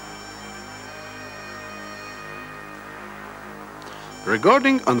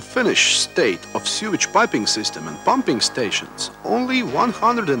 Regarding unfinished state of sewage piping system and pumping stations, only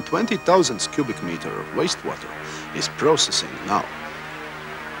 120,000 cubic meters of wastewater is processing now.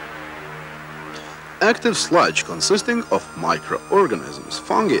 Active sludge consisting of microorganisms,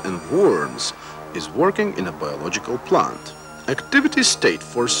 fungi and worms is working in a biological plant. Activity state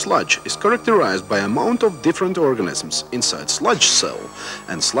for sludge is characterized by amount of different organisms inside sludge cell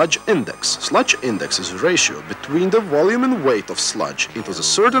and sludge index. Sludge index is a ratio between the volume and weight of sludge into a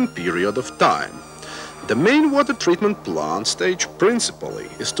certain period of time. The main water treatment plant stage principally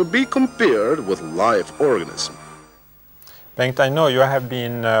is to be compared with live organism. Bengt, I know you have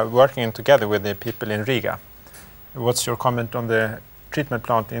been working together with the people in Riga. What's your comment on the treatment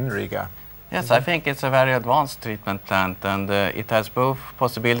plant in Riga? Yes, I think it's a very advanced treatment plant, and it has both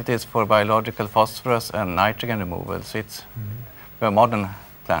possibilities for biological phosphorus and nitrogen removal, so it's a modern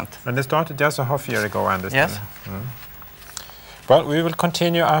plant. And they started just a half year ago, I understand. Yes. Well, we will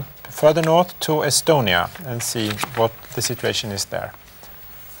continue up further north to Estonia and see what the situation is there.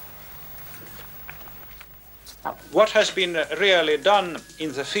 What has been really done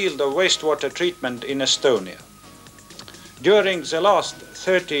in the field of wastewater treatment in Estonia? During the last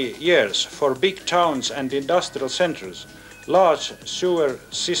 30 years, for big towns and industrial centers, large sewer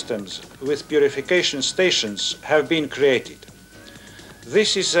systems with purification stations have been created.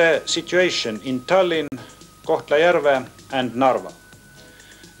 This is a situation in Tallinn, Kohtla-Järve and Narva.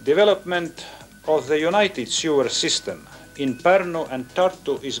 Development of the united sewer system in Pärnu and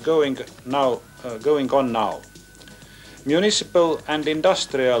Tartu is going on now. Municipal and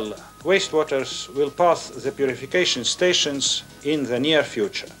industrial wastewaters will pass the purification stations in the near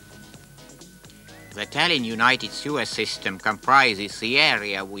future. The Tallinn United Sewer System comprises the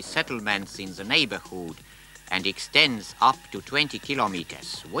area with settlements in the neighborhood and extends up to 20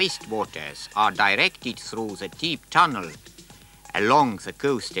 kilometers. Wastewaters are directed through the deep tunnel along the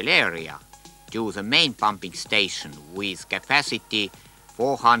coastal area to the main pumping station with capacity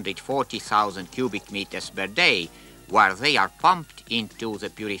 440,000 cubic meters per day, where they are pumped into the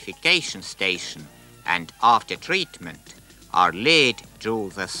purification station and after treatment are led to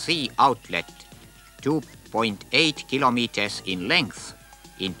the sea outlet 2.8 kilometers in length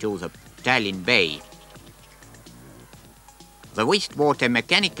into the Tallinn Bay. The wastewater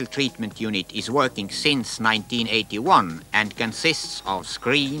mechanical treatment unit is working since 1981 and consists of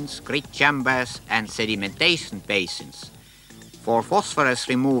screens, grit chambers and sedimentation basins. For phosphorus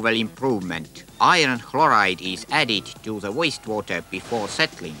removal improvement, iron chloride is added to the wastewater before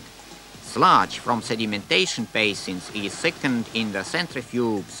settling. Sludge from sedimentation basins is thickened in the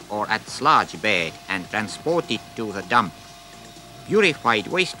centrifuges or at sludge bed and transported to the dump. Purified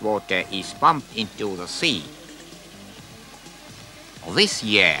wastewater is pumped into the sea. This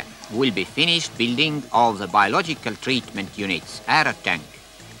year will be finished building of the biological treatment unit's air tank.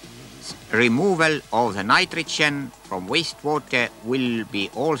 Removal of the nitrogen from wastewater will be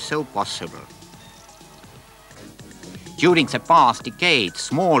also possible. During the past decade,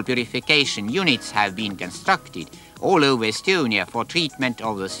 small purification units have been constructed all over Estonia for treatment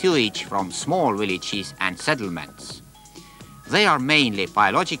of the sewage from small villages and settlements. They are mainly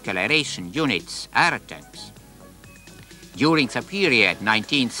biological aeration units, air tanks. During the period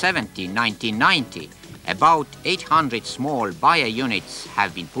 1970-1990, about 800 small bio-units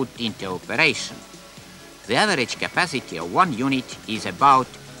have been put into operation. The average capacity of one unit is about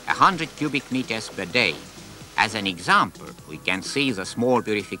 100 cubic meters per day. As an example, we can see the small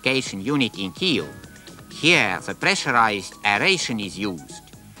purification unit in Kyiv. Here, the pressurized aeration is used.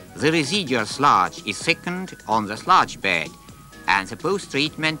 The residual sludge is thickened on the sludge bed, and the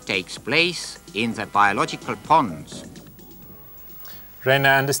post-treatment takes place in the biological ponds. Rein,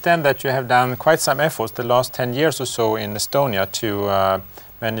 I understand that you have done quite some efforts the last 10 years or so in Estonia to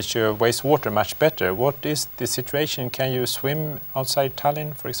manage your wastewater much better. What is the situation? Can you swim outside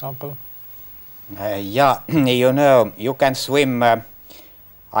Tallinn, for example? Yeah, you know, you can swim,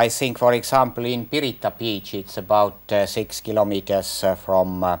 I think, for example, in Pirita Beach. It's about 6 kilometers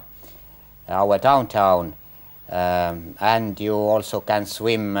from our downtown. And you also can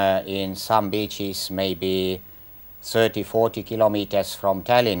swim in some beaches, maybe 30-40 kilometers from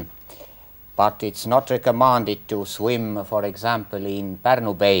Tallinn, but it's not recommended to swim, for example, in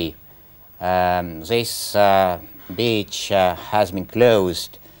Pärnu Bay. This beach has been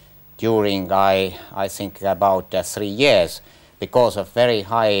closed during, I think, about 3 years because of very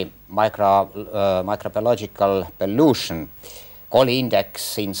high microbiological pollution. Coli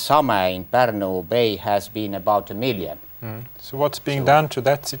index in summer in Pärnu Bay has been about 1 million. So what's being done to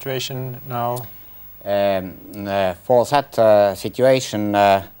that situation now? For that situation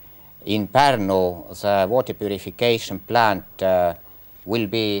in Pärnu, the water purification plant will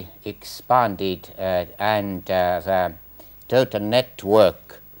be expanded and the total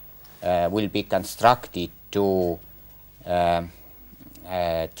network will be constructed to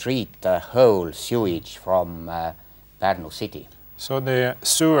treat the whole sewage from Pärnu city. So the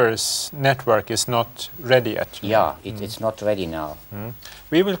sewers network is not ready yet? Yeah, it's not ready now.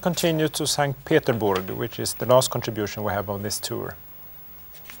 We will continue to St. Petersburg, which is the last contribution we have on this tour.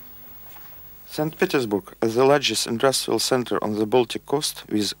 St. Petersburg, as the largest industrial center on the Baltic coast,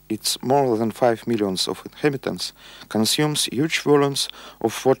 with its more than 5 million of inhabitants, consumes huge volumes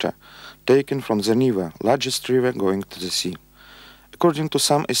of water taken from the Neva, largest river going to the sea. According to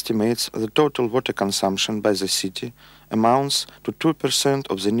some estimates, the total water consumption by the city amounts to 2%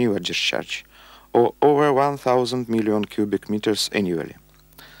 of the Neva discharge, or over 1,000 million cubic meters annually.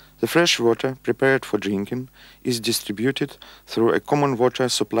 The fresh water prepared for drinking is distributed through a common water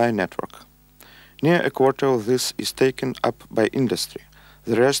supply network. Near a quarter of this is taken up by industry.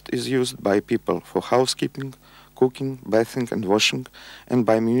 The rest is used by people for housekeeping, cooking, bathing and washing, and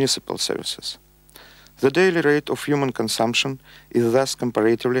by municipal services. The daily rate of human consumption is thus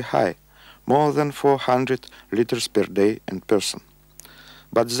comparatively high, more than 400 liters per day and person.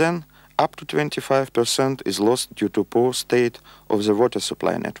 But then, up to 25% is lost due to poor state of the water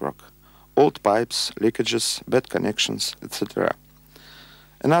supply network, old pipes, leakages, bad connections, etc.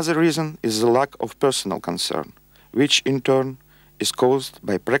 Another reason is the lack of personal concern, which in turn is caused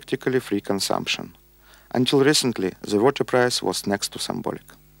by practically free consumption. Until recently, the water price was next to symbolic.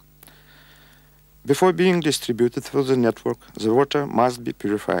 Before being distributed through the network, the water must be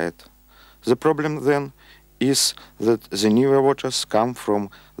purified. The problem then is that the newer waters come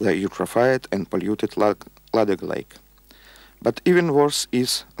from the eutrophied and polluted Ladog Lake. But even worse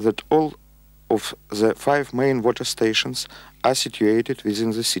is that all of the 5 main water stations are situated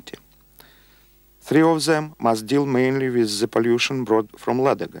within the city. 3 of them must deal mainly with the pollution brought from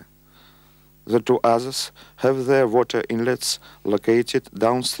Ladoga. The 2 others have their water inlets located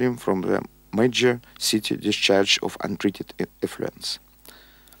downstream from the major city discharge of untreated effluents.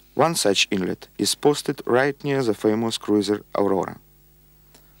 One such inlet is posted right near the famous cruiser Aurora.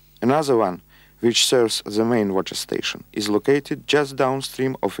 Another one, which serves the main water station, is located just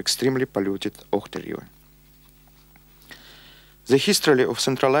downstream of extremely polluted Ohte River. The history of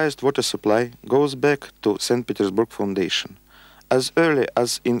centralized water supply goes back to St. Petersburg Foundation. As early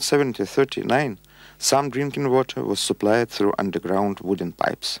as in 1739, some drinking water was supplied through underground wooden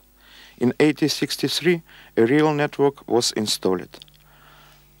pipes. In 1863, a real network was installed.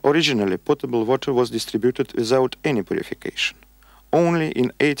 Originally, potable water was distributed without any purification. Only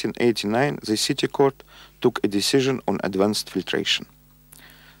in 1889, the city court took a decision on advanced filtration.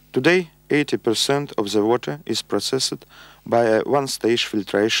 Today, 80% of the water is processed by a one-stage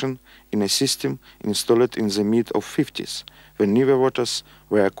filtration in a system installed in the mid-50s, when Neva waters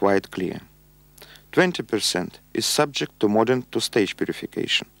were quite clear. 20% is subject to modern two-stage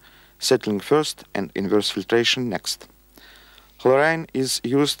purification, settling first and inverse filtration next. Chlorine is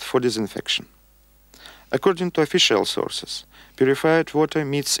used for disinfection. According to official sources, purified water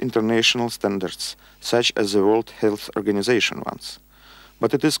meets international standards, such as the World Health Organization ones.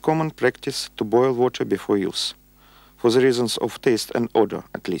 But it is common practice to boil water before use, for the reasons of taste and odor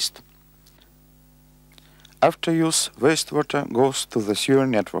at least. After use, wastewater goes to the sewer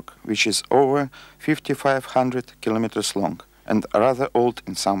network, which is over 5,500 kilometers long and rather old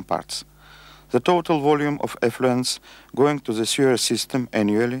in some parts. The total volume of effluents going to the sewer system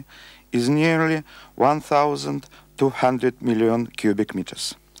annually is nearly 1,200 million cubic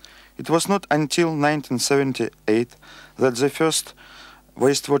meters. It was not until 1978 that the first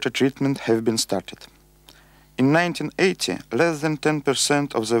wastewater treatment have been started. In 1980, less than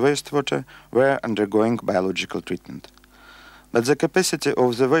 10% of the wastewater were undergoing biological treatment. But the capacity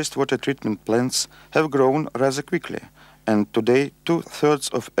of the wastewater treatment plants have grown rather quickly, and today 2/3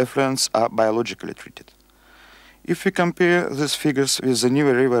 of effluents are biologically treated. If we compare these figures with the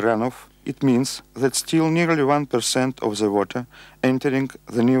Neva River runoff, it means that still nearly 1% of the water entering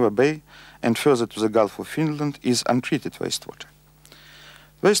the Neva Bay and further to the Gulf of Finland is untreated wastewater.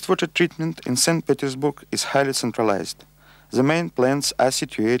 Wastewater treatment in St. Petersburg is highly centralized. The main plants are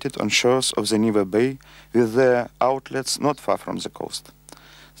situated on shores of the Neva Bay with their outlets not far from the coast.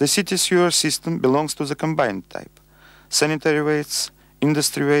 The city sewer system belongs to the combined type. Sanitary wastes,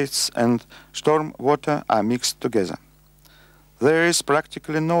 industry wastes and storm water are mixed together. There is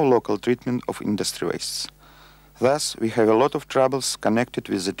practically no local treatment of industry wastes. Thus, we have a lot of troubles connected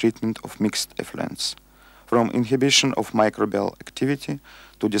with the treatment of mixed effluents, from inhibition of microbial activity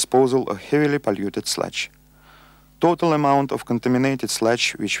to disposal of heavily polluted sludge. Total amount of contaminated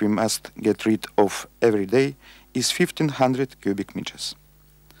sludge which we must get rid of every day is 1,500 cubic meters.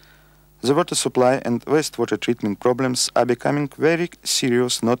 The water supply and wastewater treatment problems are becoming very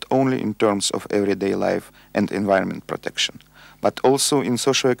serious not only in terms of everyday life and environment protection, but also in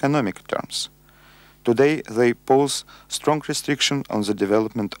socio-economic terms. Today, they pose strong restriction on the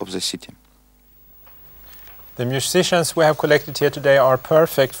development of the city. The musicians we have collected here today are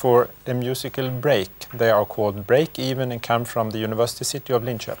perfect for a musical break. They are called Break Even and come from the University City of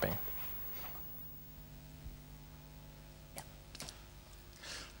Linköping.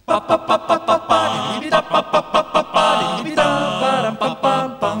 I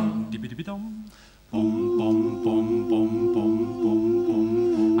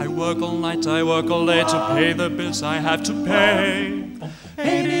work all night, I work all day to pay the bills I have to pay.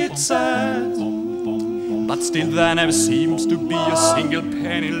 Ain't it sad? But still there never seems to be a single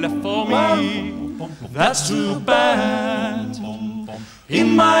penny left for me. That's too bad.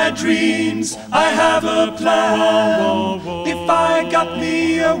 In my dreams I have a plan. If I got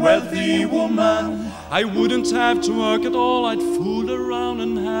me a wealthy woman, I wouldn't have to work at all. I'd fool around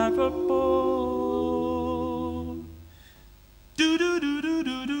and have a ball. Do do do do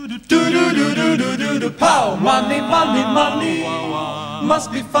do do do do do do do do do do. Pow! Money, money, money must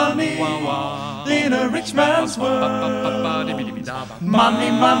be funny in a rich man's world.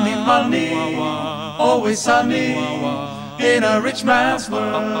 Money, money, money, always sunny in a rich man's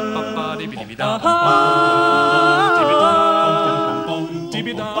world. All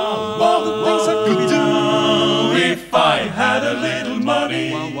the things I could do if I had a little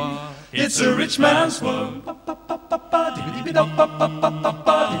money. It's a rich man's world.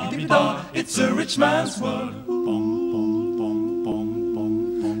 It's a rich man's world.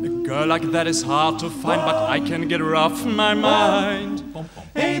 A girl like that is hard to find, but I can get her off my mind.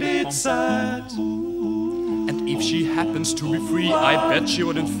 Ain't it sad? And if she happens to be free, I bet she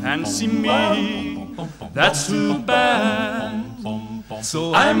wouldn't fancy me. That's too bad.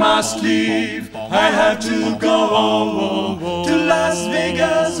 So I must leave, I have to go to Las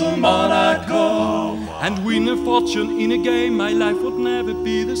Vegas or Monaco and win a fortune in a game. My life would never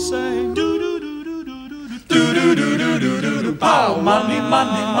be the same. Do do do do do do do do do do do do. Pow! Money,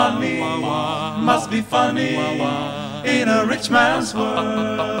 money, money must be funny in a rich man's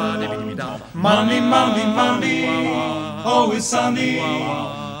world. Money, money, money, always sunny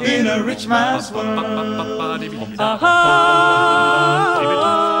in a rich man's world.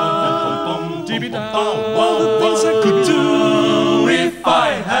 All the things I could do if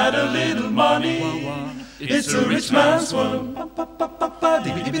I had a little money. It's a rich man's world.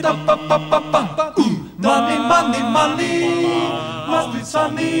 Money, money, money must be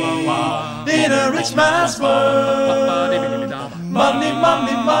sunny in a rich man's world. Money,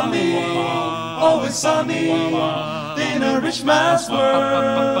 money, money, always sunny in a rich man's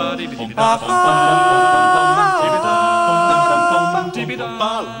world. All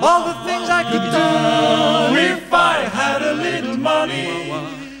the things I could do if I had a little money.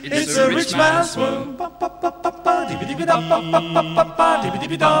 It's a rich man's world.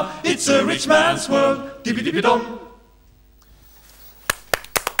 It's a rich man's world.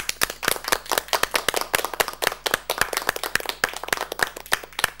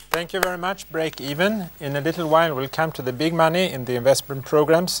 Thank you very much. Break even. In a little while we'll come to the big money in the investment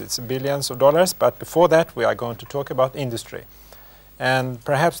programs. It's billions of dollars. But before that we are going to talk about industry. And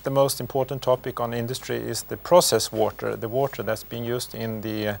perhaps the most important topic on industry is the process water, the water that's being used in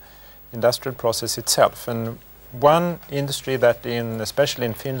the industrial process itself. And one industry that, especially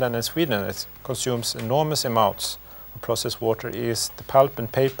in Finland and Sweden, consumes enormous amounts of process water is the pulp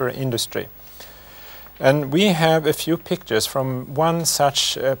and paper industry. And we have a few pictures from one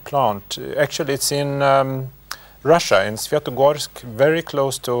such plant. Actually, it's in Russia, in Svetogorsk, very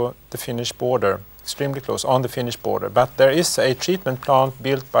close to the Finnish border. Extremely close, on the Finnish border. But there is a treatment plant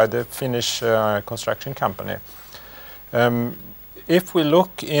built by the Finnish construction company. If we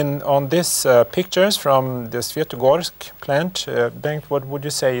look on these pictures from the Svetogorsk plant, Bengt, what would you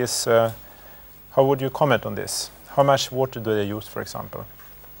say is, how would you comment on this? How much water do they use, for example?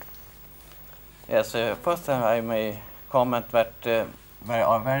 Yes, first I may comment that there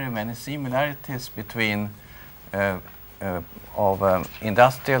are very many similarities between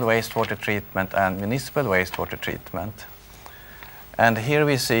industrial wastewater treatment and municipal wastewater treatment. And here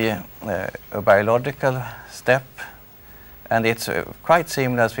we see a biological step, and it's quite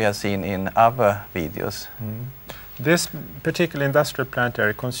similar as we have seen in other videos. This particular industrial plant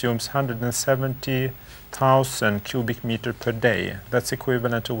area consumes 170,000 cubic meter per day. That's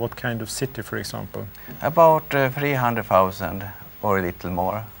equivalent to what kind of city, for example? About 300,000 or a little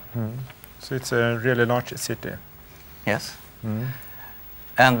more. So it's a really large city. Yes.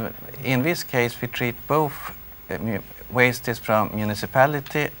 And in this case we treat both wastes from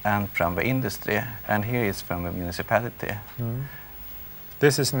municipality and from the industry, and here is from the municipality.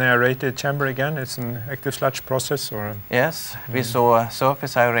 This is an aerated chamber again. It's an active sludge process, or? Yes, we saw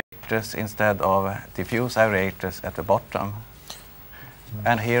surface aerators instead of diffuse aerators at the bottom.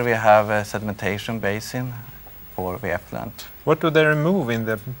 And here we have a sedimentation basin for the effluent. What do they remove in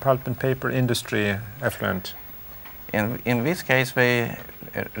the pulp and paper industry effluent? In this case, we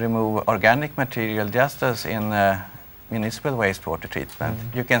remove organic material just as in municipal wastewater treatment.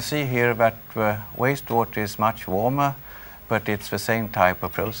 You can see here that wastewater is much warmer, but it's the same type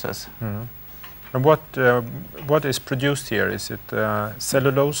of process. And what is produced here? Is it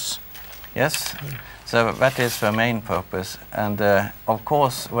cellulose? Yes, so that is the main purpose. And of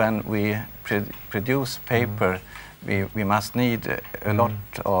course, when we produce paper, we must need a lot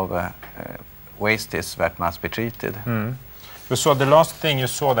of wastes that must be treated. You saw the last thing you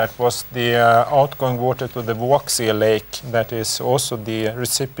saw that was the outgoing water to the Vågsel lake, that is also the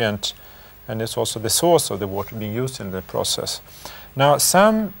recipient and it's also the source of the water being used in the process. Now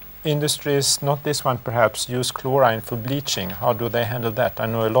some industries, not this one perhaps, use chlorine for bleaching. How do they handle that? I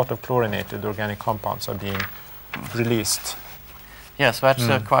know a lot of chlorinated organic compounds are being released. Yes, that's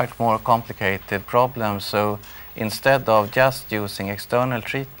a quite more complicated problem. So instead of just using external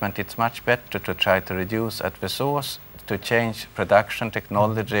treatment, it's much better to try to reduce at the source, to change production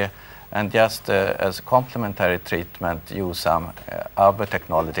technology, and just as a complementary treatment use some other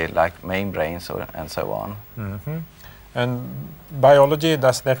technology like membranes and so on. And biology,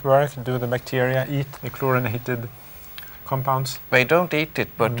 does that work? Do the bacteria eat the chlorinated compounds? They don't eat it,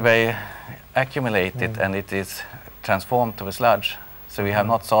 but they accumulate it and it is transformed to a sludge. So we have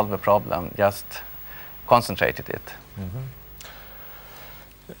not solved the problem, just concentrated it.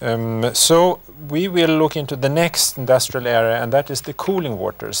 So we will look into the next industrial area, and that is the cooling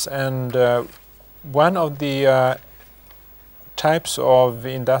waters. And one of the types of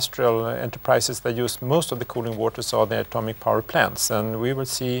industrial enterprises that use most of the cooling waters are the atomic power plants, and we will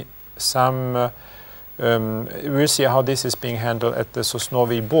see some. We'll see how this is being handled at the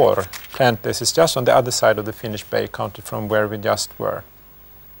Sosnovyj Bor plant. This is just on the other side of the Finnish Bay, county from where we just were.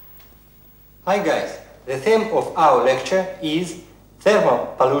 Hi guys, the theme of our lecture is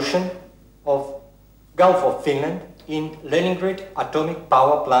thermal pollution of Gulf of Finland in Leningrad Atomic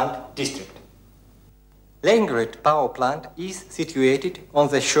Power Plant District. Leningrad Power Plant is situated on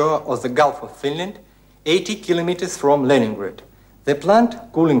the shore of the Gulf of Finland, 80 kilometers from Leningrad. The plant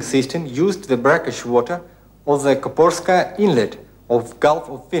cooling system used the brackish water of the Koporska Inlet of Gulf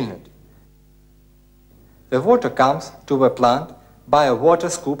of Finland. The water comes to the plant by a water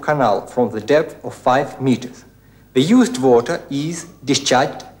scoop canal from the depth of 5 meters. The used water is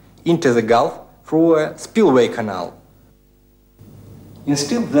discharged into the Gulf through a spillway canal. In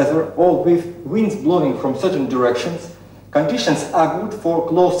still weather or with winds blowing from certain directions, conditions are good for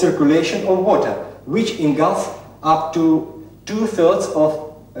close circulation of water, which engulfs up to 2/3 of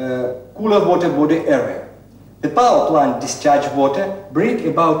cooler water body area. The power plant discharge water bring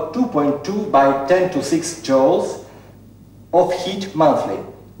about 2.2 by 10 to 6 joules of heat monthly,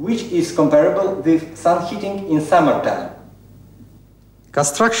 which is comparable with sun heating in summertime.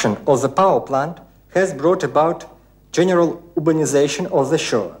 Construction of the power plant has brought about general urbanization of the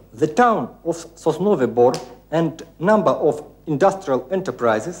shore. The town of Sosnovyj Bor and number of industrial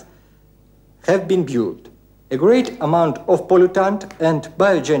enterprises have been built. A great amount of pollutant and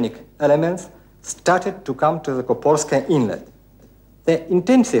biogenic elements started to come to the Koporska Inlet. The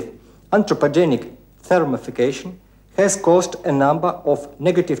intensive anthropogenic thermification has caused a number of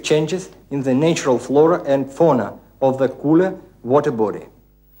negative changes in the natural flora and fauna of the cooler water body.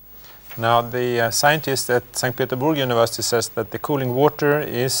 Now, the scientist at St. Petersburg University says that the cooling water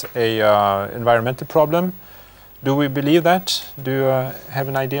is an environmental problem. Do we believe that? Do you have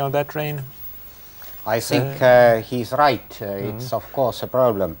an idea on that, Rein? I think he's right. It's of course a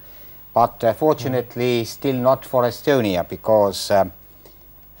problem, but fortunately still not for Estonia, because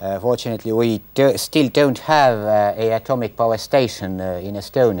fortunately we still don't have an atomic power station in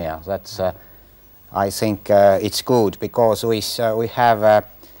Estonia. That's I think it's good, because we have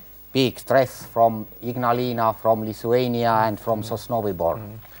big threats from Ignalina, from Lithuania and from Sosnovyj Bor.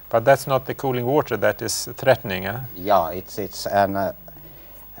 But that's not the cooling water that is threatening, eh? Yeah, it's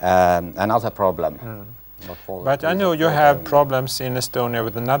another problem. But I know you have problems in Estonia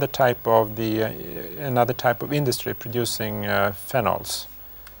with another type of industry producing phenols.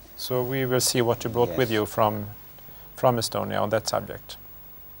 So we will see what you brought with you from Estonia on that subject.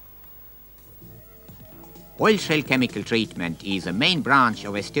 Oil shale chemical treatment is a main branch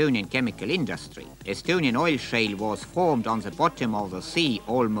of Estonian chemical industry. Estonian oil shale was formed on the bottom of the sea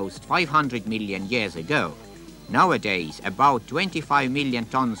almost 500 million years ago. Nowadays, about 25 million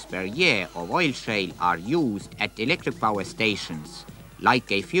tons per year of oil shale are used at electric power stations,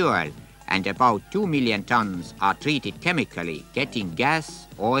 like a fuel, and about 2 million tons are treated chemically, getting gas,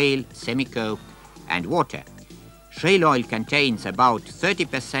 oil, semi-coke, and water. Shale oil contains about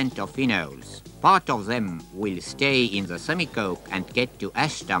 30% of phenols. Part of them will stay in the semi-coke and get to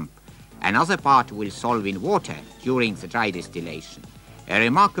ash dump. Another part will solve in water during the dry distillation. A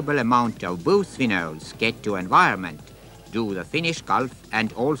remarkable amount of both phenols get to environment to the Finnish Gulf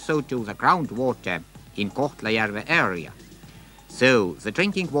and also to the groundwater in Kohtla-Järve area. So the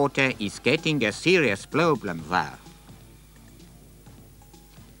drinking water is getting a serious problem there.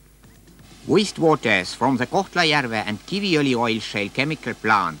 Wastewaters from the Kohtla-Järve and Kiviõli oil shale chemical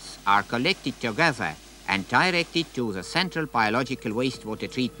plants are collected together and directed to the central biological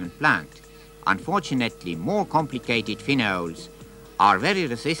wastewater treatment plant. Unfortunately, more complicated phenols are very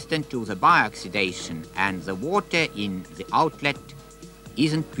resistant to the bioxidation, and the water in the outlet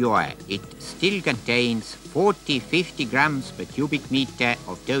isn't pure. It still contains 40-50 grams per cubic meter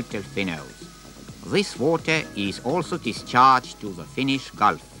of total phenols. This water is also discharged to the Finnish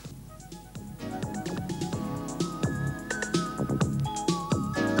Gulf.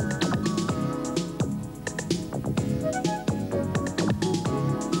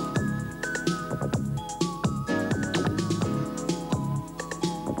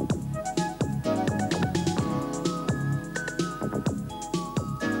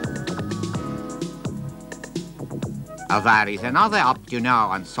 There is another up to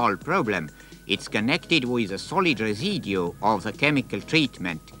now unsolved problem. It's connected with a solid residue of the chemical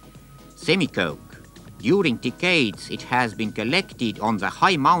treatment, semi-coke. During decades it has been collected on the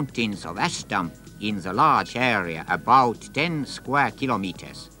high mountains of ash dump in the large area, about 10 square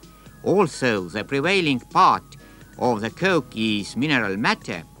kilometers. Also, the prevailing part of the coke is mineral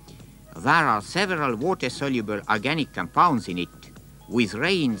matter. There are several water-soluble organic compounds in it. With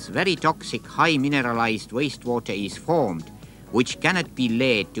rains, very toxic high mineralized wastewater is formed, which cannot be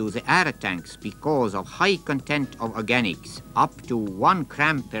led to the air tanks because of high content of organics, up to 1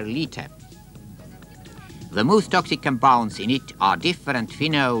 gram per liter. The most toxic compounds in it are different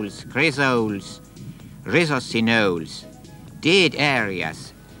phenols, cresols, resosinols. Dead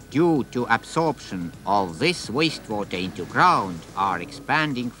areas due to absorption of this wastewater into ground are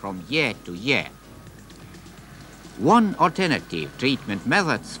expanding from year to year. One alternative treatment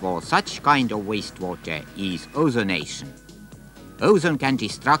methods for such kind of wastewater is ozonation. Ozone can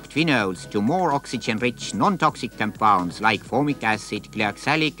destruct phenols to more oxygen-rich non-toxic compounds like formic acid,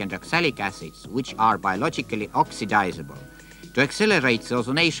 glyoxalic and oxalic acids, which are biologically oxidizable. To accelerate the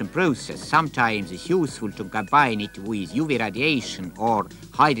ozonation process, sometimes it's useful to combine it with UV radiation or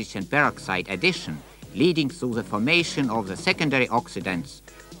hydrogen peroxide addition, leading to the formation of the secondary oxidants,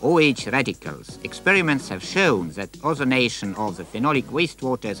 OH radicals. Experiments have shown that ozonation of the phenolic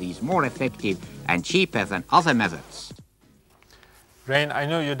wastewaters is more effective and cheaper than other methods. Rein, I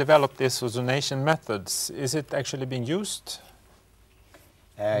know you developed these ozonation methods. Is it actually being used?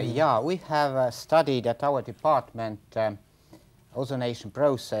 Yeah, we have studied at our department ozonation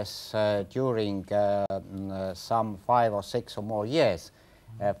process during some 5 or 6 or more years.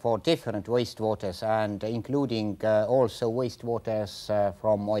 For different wastewaters and including also wastewaters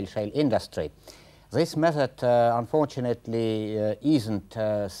from oil shale industry. This method unfortunately isn't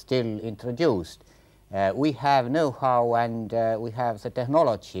still introduced. We have know-how and we have the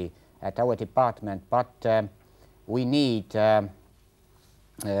technology at our department, but we need to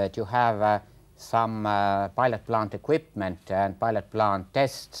have some pilot plant equipment and pilot plant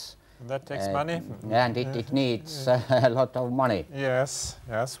tests. That takes money. And it needs a lot of money. Yes,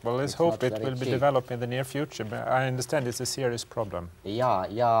 yes. Well, let's hope it will be developed in the near future. But I understand it's a serious problem. Yeah,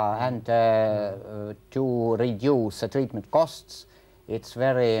 yeah. And to reduce the treatment costs, it's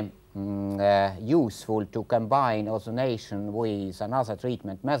very useful to combine ozonation with another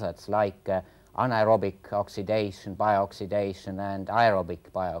treatment methods like anaerobic oxidation, bioxidation, and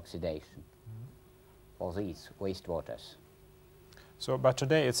aerobic bioxidation for these wastewaters. So, but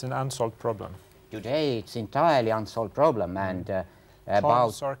today it's an unsolved problem. Today it's entirely unsolved problem, and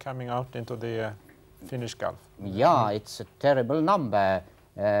Tons are coming out into the Finnish Gulf. Yeah, it's a terrible number.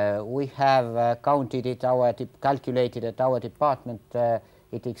 We have counted it, calculated at our department.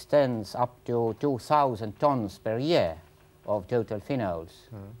 It extends up to 2,000 tons per year of total phenols.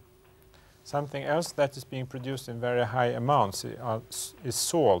 Something else that is being produced in very high amounts is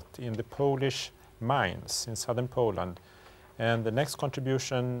salt in the Polish mines in southern Poland. And the next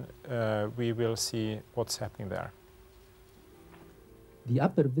contribution, we will see what's happening there. The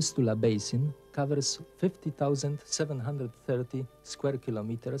upper Vistula basin covers 50,730 square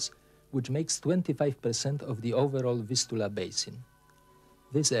kilometers, which makes 25% of the overall Vistula basin.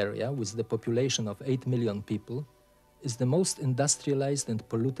 This area, with the population of 8 million people, is the most industrialized and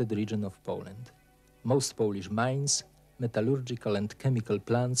polluted region of Poland. Most Polish mines, metallurgical and chemical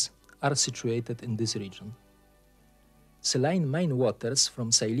plants are situated in this region. Saline mine waters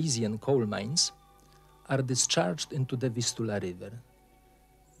from Silesian coal mines are discharged into the Vistula River.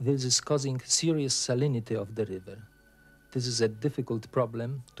 This is causing serious salinity of the river. This is a difficult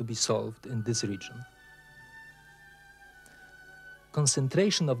problem to be solved in this region.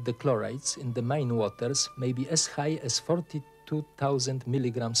 concentration of the chlorides in the mine waters may be as high as 42,000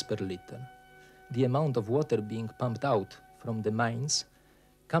 milligrams per liter. The amount of water being pumped out from the mines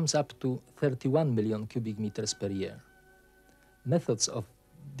comes up to 31 million cubic meters per year. Methods of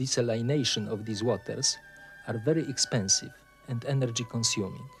desalination of these waters are very expensive and energy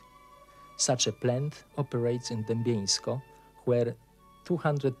consuming. Such a plant operates in Dębieńsko, where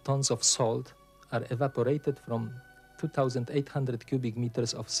 200 tons of salt are evaporated from 2,800 cubic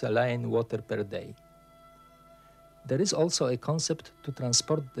meters of saline water per day. There is also a concept to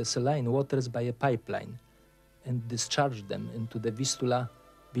transport the saline waters by a pipeline and discharge them into the Vistula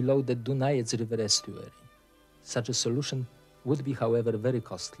below the Dunajec river estuary. Such a solution would be, however, very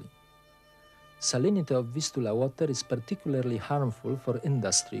costly. Salinity of Vistula water is particularly harmful for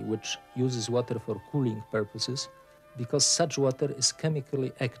industry, which uses water for cooling purposes, because such water is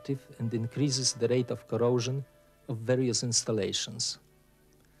chemically active and increases the rate of corrosion of various installations.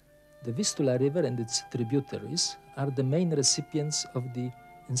 The Vistula River and its tributaries are the main recipients of the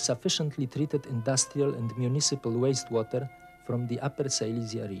insufficiently treated industrial and municipal wastewater from the Upper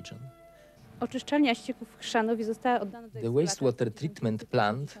Silesia region. The wastewater treatment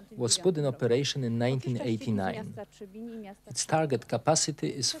plant was put in operation in 1989. Its target capacity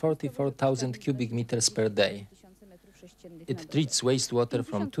is 44,000 cubic meters per day. It treats wastewater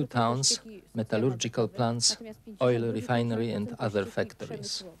from 2 towns, metallurgical plants, oil refinery and other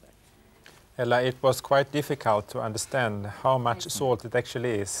factories. Ella, it was quite difficult to understand how much salt it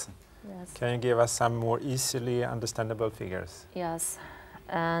actually is. Yes. Can you give us some more easily understandable figures? Yes,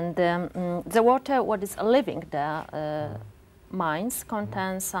 and the water what is living there, mines,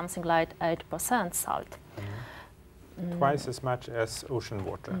 contains something like 8% salt. Twice as much as ocean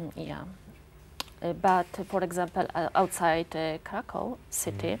water. Yeah. But, for example, outside Krakow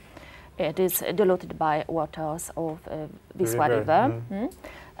city, it is diluted by waters of Wisła River,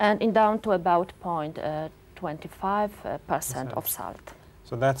 and in down to about 0.25% of salt.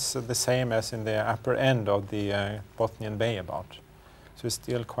 So that's the same as in the upper end of the Bothnian Bay about. So it's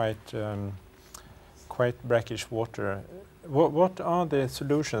still quite brackish water. What are the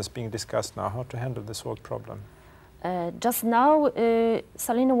solutions being discussed now, how to handle the salt problem? Just now,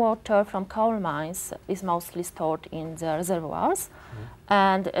 saline water from coal mines is mostly stored in the reservoirs,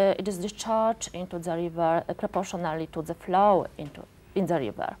 and it is discharged into the river proportionally to the flow in the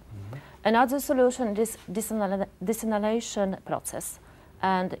river. Another solution is desalination process,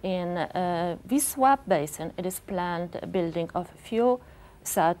 and in Wisła basin, it is planned building of few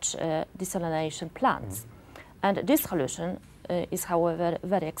such desalination plants, and this solution is, however,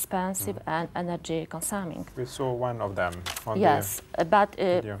 very expensive and energy consuming. We saw one of them on yes, but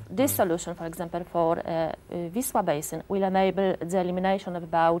video. This solution, for example, for Wisła basin, will enable the elimination of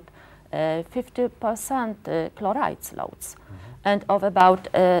about 50% chlorides loads and of about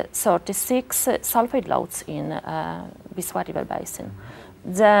 36 sulfide loads in Wisła River basin.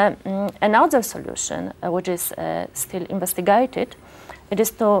 Another solution, which is still investigated, it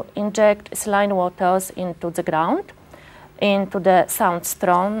is to inject saline waters into the ground, into the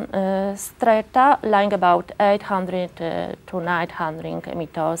sandstone strata, lying about 800 to 900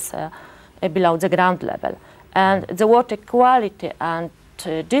 meters below the ground level. And the water quality and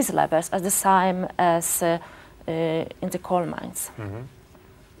these levels are the same as in the coal mines.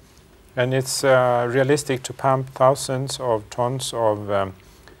 And it's realistic to pump thousands of tons of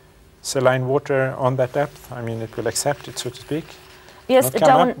saline water on that depth? I mean, it will accept it, so to speak? Yes, get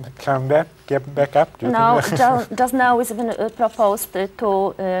back up? No, just now it's been proposed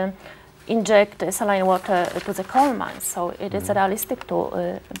to inject saline water to the coal mines, so it is realistic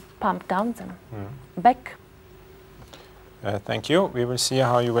to pump down them back. Thank you. We will see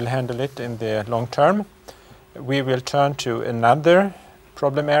how you will handle it in the long term. We will turn to another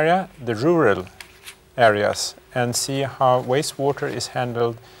problem area, the rural areas, and see how wastewater is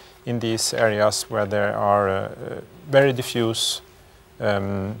handled in these areas where there are very diffuse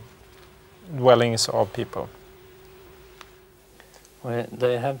dwellings of people. Well,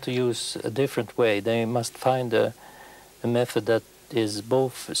 they have to use a different way. They must find a method that is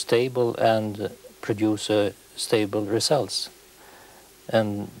both stable and produce stable results.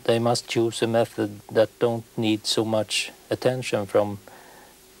 And they must choose a method that don't need so much attention from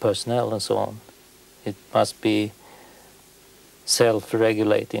personnel and so on. It must be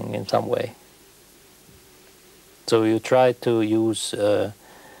self-regulating in some way. So you try to use a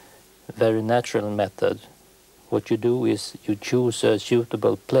very natural method. What you do is you choose a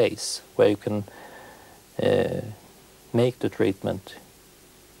suitable place where you can make the treatment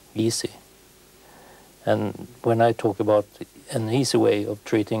easy. And when I talk about an easy way of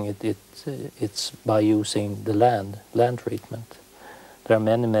treating it, it's by using the land treatment. There are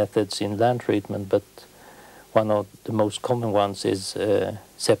many methods in land treatment, but one of the most common ones is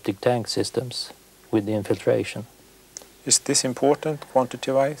septic tank systems with the infiltration. Is this important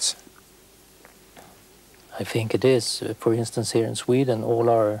quantity-wise? I think it is. For instance, here in Sweden, all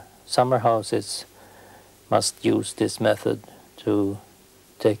our summer houses must use this method to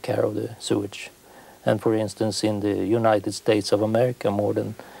take care of the sewage. And for instance, in the United States of America, more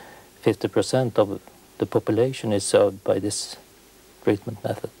than 50% of the population is served by this treatment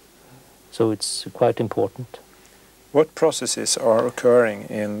method. So it's quite important. What processes are occurring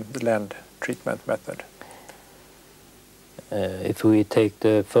in the land treatment method? If we take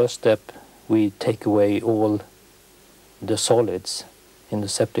the first step, we take away all the solids in the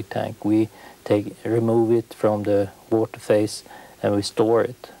septic tank. We remove it from the water phase and we store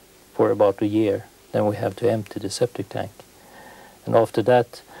it for about a year. Then we have to empty the septic tank. And after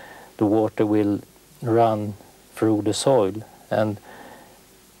that, the water will run through the soil, and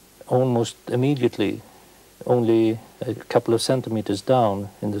almost immediately, only a couple of centimeters down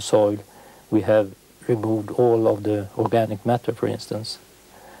in the soil, we have removed all of the organic matter, for instance.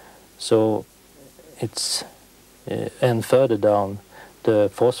 So it's, and further down, the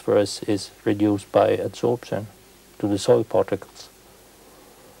phosphorus is reduced by adsorption to the soil particles.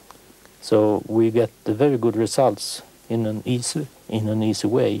 So we get the very good results in an easy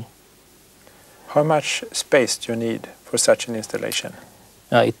way. How much space do you need for such an installation?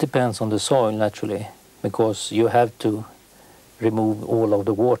 It depends on the soil, naturally, because you have to remove all of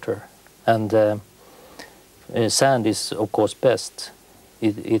the water. And sand is, of course, best.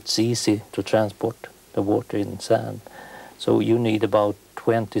 It's easy to transport the water in sand. So you need about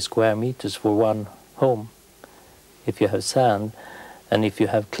 20 square meters for one home if you have sand. And if you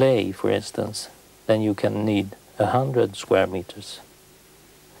have clay, for instance, then you can need 100 square meters.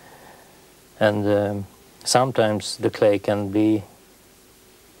 And sometimes the clay can be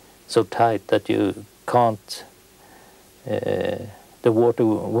so tight that you can't, the water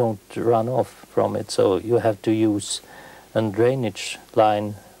won't run off from it, so you have to use a drainage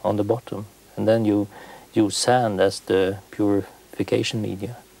line on the bottom, and then you use sand as the purification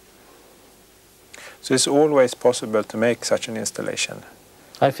media. So it's always possible to make such an installation?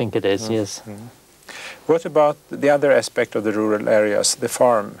 I think it is, yes. What about the other aspect of the rural areas, the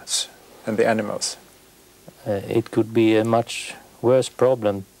farms and the animals? It could be a much worse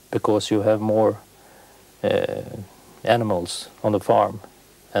problem because you have more animals on the farm,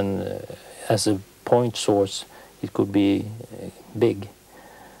 and as a point source it could be big.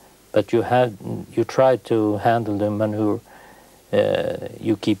 But you try to handle the manure,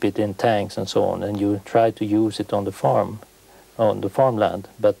 you keep it in tanks and so on, and you try to use it on the farm, on the farmland,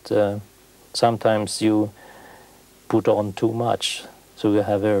 but sometimes you put on too much, so you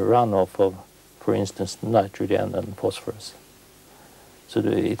have a runoff of, for instance, nitrogen and phosphorus. So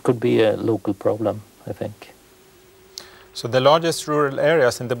it could be a local problem, I think. So the largest rural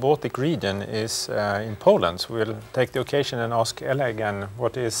areas in the Baltic region is in Poland. So we'll take the occasion and ask Ella again,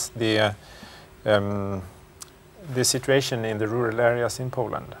 what is the situation in the rural areas in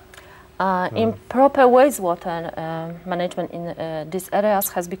Poland? Improper wastewater management in these areas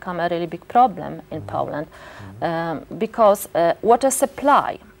has become a really big problem in Poland because water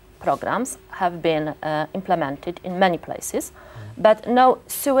supply programs have been implemented in many places, but no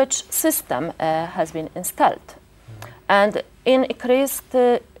sewage system has been installed. And it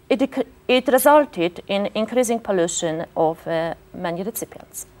resulted in increasing pollution of many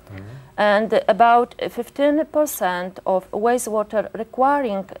recipients. And about 15% of wastewater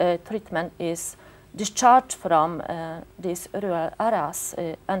requiring treatment is discharged from these rural areas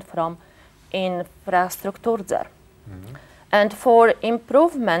and from infrastructure there. And for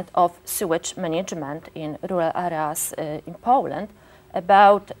improvement of sewage management in rural areas in Poland,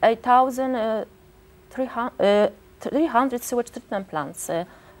 about 8,300 sewage treatment plants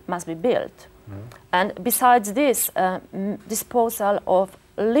must be built. And besides this, disposal of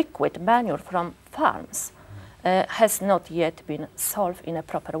liquid manure from farms has not yet been solved in a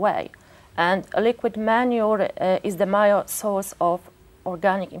proper way. And liquid manure is the major source of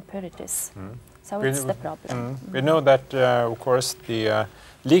organic impurities. So it's the problem. We know that, of course, the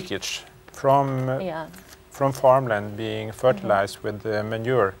leakage from farmland being fertilized with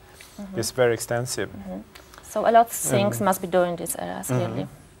manure is very extensive. So a lot of things must be done in these areas, really.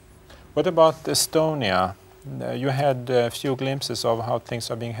 What about Estonia? You had a few glimpses of how things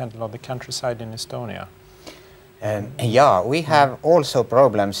are being handled on the countryside in Estonia. Yeah, we have also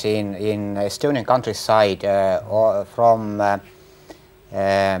problems in Estonian countryside.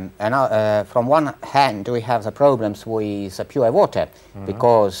 From one hand, we have the problems with pure water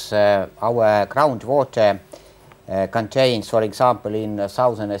because our groundwater contains, for example, in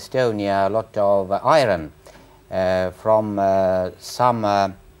southern Estonia, a lot of iron. From some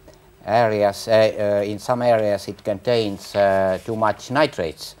areas, in some areas it contains too much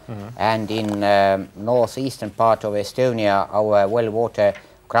nitrates. And in northeastern part of Estonia, our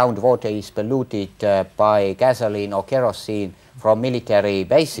groundwater is polluted by gasoline or kerosene from military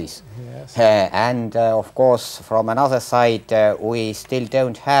bases. Yes. And of course, from another side, we still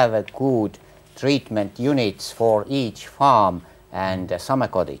don't have a good treatment units for each farm and summer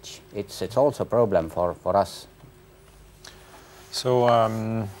cottage. It's also a problem for us. So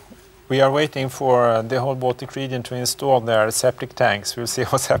we are waiting for the whole Baltic region to install their septic tanks. We'll see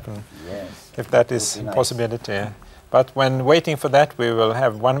what's happened, yes, if that is a possibility. But when waiting for that, we will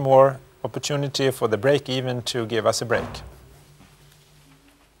have one more opportunity for the break-even to give us a break.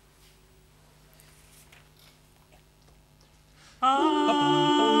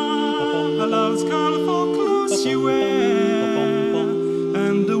 Love's colorful clothes she wears,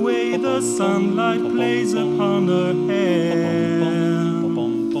 and the way the sunlight plays upon her hair.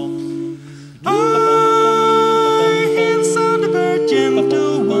 I hear the sound of her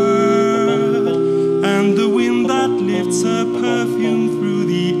gentle word, and the wind that lifts her perfume through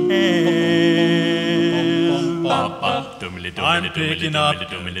the air. I'm picking up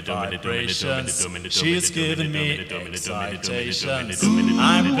vibrations. She's giving me excitations.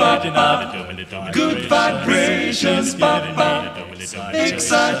 I'm picking up good vibrations.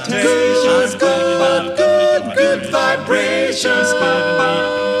 Excitations. Good vibrations.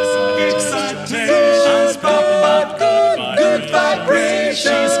 Excitations. Good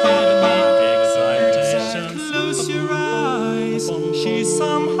vibrations. Close your eyes. She's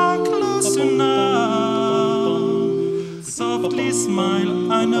somehow closer now. Softly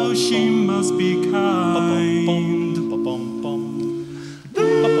smile, I know she must be kind.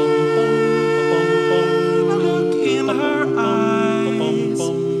 Look in her eyes,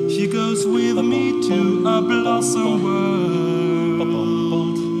 she goes with me to a blossom world.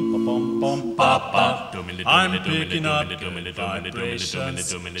 I'm picking up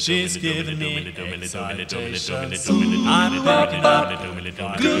vibrations, she's giving me excitations. I'm picking up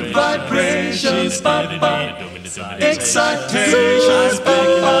good vibrations, excitations.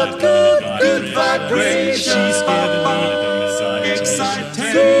 Good vibrations, excitations.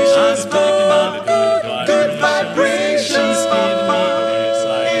 Good vibrations,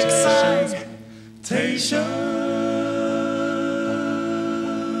 excitations.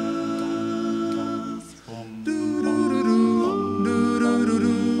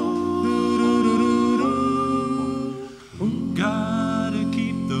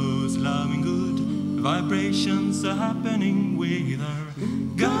 Vibrations are happening with her.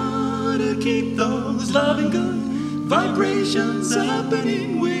 Gotta keep those loving good. Vibrations are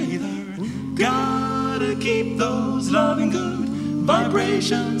happening with her. Gotta keep those loving good.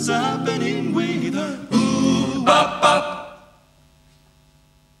 Vibrations are happening with her. Ooh, bop, bop.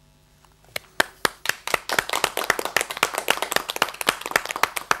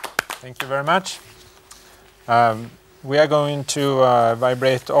 Thank you very much. We are going to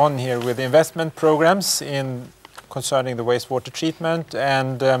vibrate on here with investment programs concerning the wastewater treatment,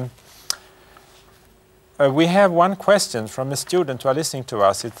 and we have one question from a student who are listening to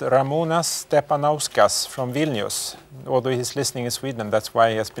us. It's Ramonas Stepanauskas from Vilnius. Although he's listening in Sweden, that's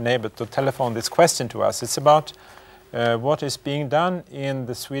why he has been able to telephone this question to us. It's about what is being done in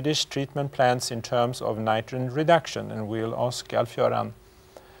the Swedish treatment plants in terms of nitrogen reduction, and we'll ask Göran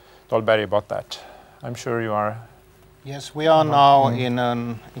Dahlberg about that. I'm sure you are. Yes, we are now in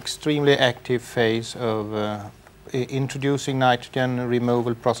an extremely active phase of introducing nitrogen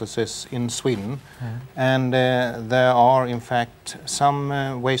removal processes in Sweden. And there are, in fact, some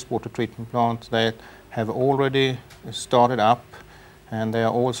wastewater treatment plants that have already started up, and they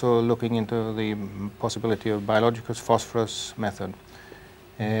are also looking into the possibility of biological phosphorus method.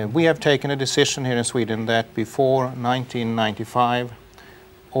 We have taken a decision here in Sweden that before 1995,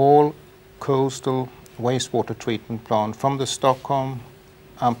 all coastal wastewater treatment plant from the Stockholm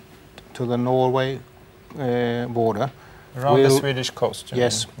up to the Norway border. Around the Swedish coast.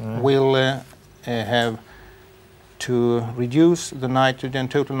 Yes, will have to reduce the nitrogen,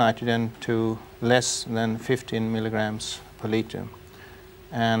 total nitrogen, to less than 15 milligrams per liter.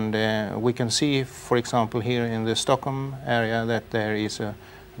 And we can see, for example, here in the Stockholm area that there is a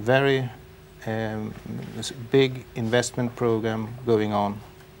very big investment program going on.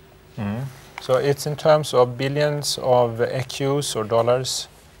 So it's in terms of billions of EQs or dollars?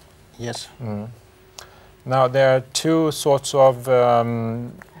 Yes. Now there are two sorts of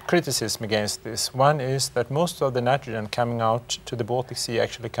criticism against this. One is that most of the nitrogen coming out to the Baltic Sea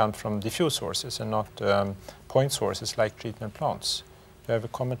actually comes from diffuse sources and not point sources like treatment plants. Do you have a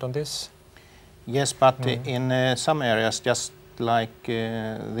comment on this? Yes, but in some areas, just like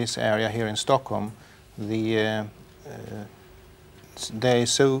this area here in Stockholm, there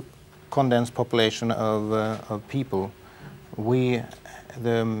is so condensed population of people.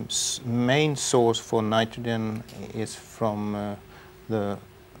 The main source for nitrogen is from the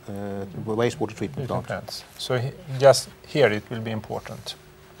wastewater treatment plants. So just here it will be important?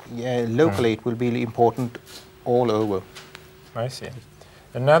 Yeah, locally it will be important all over. I see.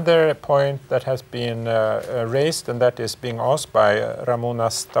 Another point that has been raised, and that is being asked by Ramona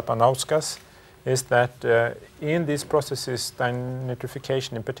Stapanauskas, is that in these processes,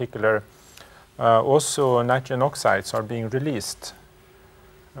 nitrification in particular, also nitrogen oxides are being released.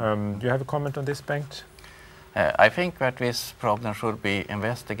 Do you have a comment on this, Bengt? I think that this problem should be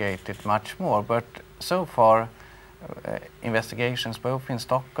investigated much more, but so far investigations both in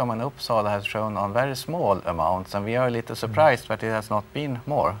Stockholm and Uppsala has shown on very small amounts, and we are a little surprised that it has not been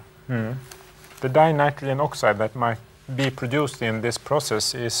more. The dinitrogen oxide that might be produced in this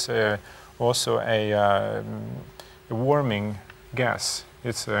process is also a warming gas.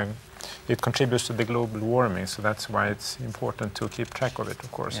 It contributes to the global warming, so that's why it's important to keep track of it,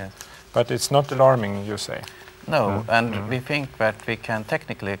 of course. Yes. But it's not alarming, you say? No, and we think that we can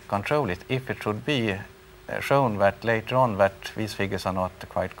technically control it if it should be shown that later on that these figures are not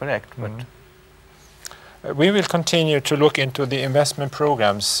quite correct. But we will continue to look into the investment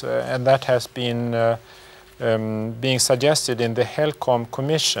programs, and that has been being suggested in the Helcom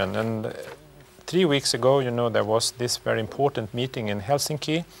Commission. And 3 weeks ago, you know, there was this very important meeting in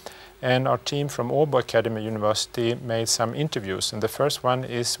Helsinki, and our team from Åbo Academy University made some interviews. And the first one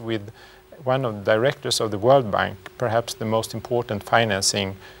is with one of the directors of the World Bank, perhaps the most important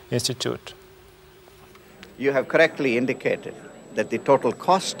financing institute. You have correctly indicated that the total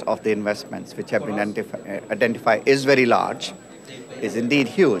cost of the investments which have been identified is very large, is indeed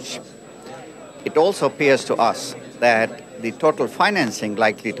huge. It also appears to us that the total financing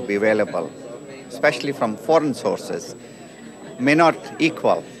likely to be available, especially from foreign sources, may not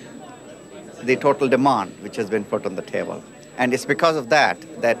equal the total demand which has been put on the table. And it's because of that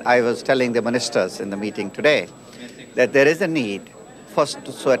that I was telling the ministers in the meeting today that there is a need first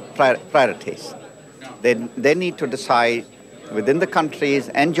to set priorities. They need to decide within the countries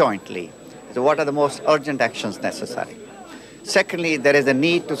and jointly what are the most urgent actions necessary. Secondly, there is a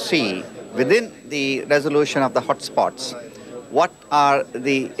need to see within the resolution of the hotspots what are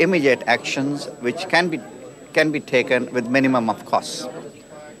the immediate actions which can be taken with minimum of costs.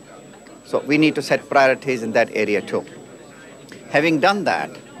 So we need to set priorities in that area too. Having done that,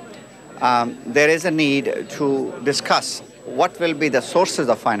 there is a need to discuss what will be the sources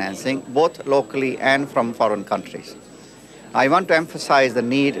of financing, both locally and from foreign countries. I want to emphasize the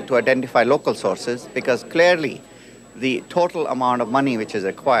need to identify local sources because clearly the total amount of money which is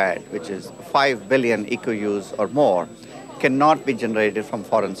required, which is 5 billion EQUs or more, cannot be generated from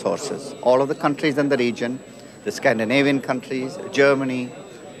foreign sources. All of the countries in the region, the Scandinavian countries, Germany,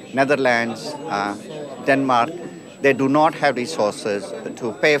 Netherlands, Denmark, they do not have resources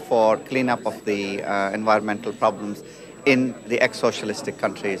to pay for cleanup of the environmental problems in the ex-socialistic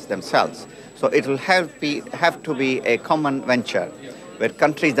countries themselves. So it will have to be a common venture where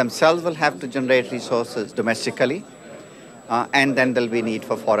countries themselves will have to generate resources domestically, and then there will be need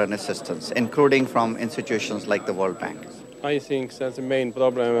for foreign assistance, including from institutions like the World Bank. I think that the main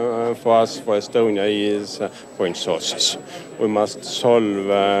problem for us, for Estonia, is point sources. We must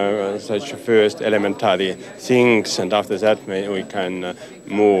solve such first elementary things, and after that we can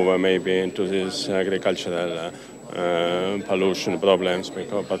move maybe into this agricultural pollution problems.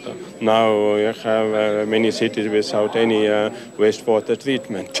 But now we have many cities without any wastewater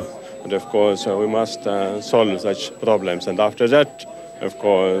treatment. And of course we must solve such problems, and after that, of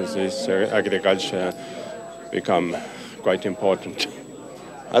course, this agriculture become quite important.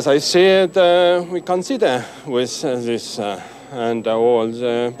 As I said, we consider with this and all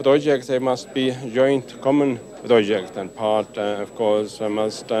the projects, they must be joint common projects, and part, of course,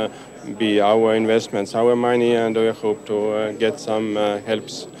 must be our investments, our money, and we hope to get some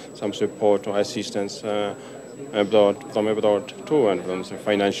helps, some support or assistance from abroad too, and from some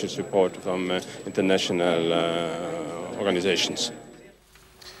financial support from international organizations.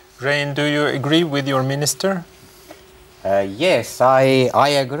 Rein, do you agree with your minister? Yes, I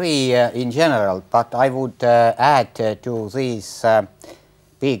agree in general, but I would add to these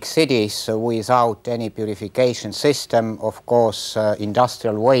big cities without any purification system, of course,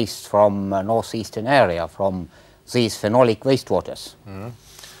 industrial waste from northeastern area, from these phenolic wastewaters.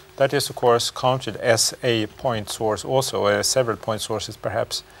 That is, of course, counted as a point source also, several point sources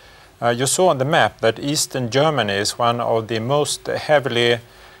perhaps. You saw on the map that Eastern Germany is one of the most heavily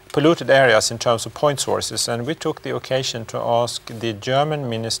polluted areas in terms of point sources, and we took the occasion to ask the German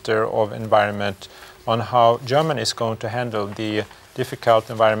Minister of Environment on how Germany is going to handle the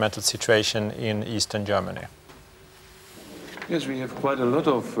difficult environmental situation in Eastern Germany. Yes, we have quite a lot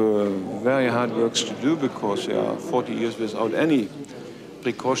of very hard works to do because there are 40 years without any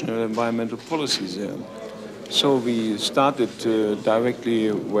precautionary environmental policies there. So we started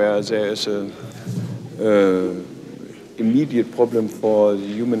directly where there is a immediate problem for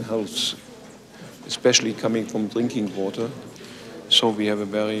human health, especially coming from drinking water. So we have a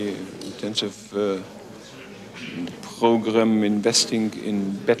very intensive program investing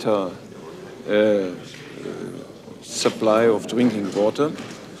in better supply of drinking water.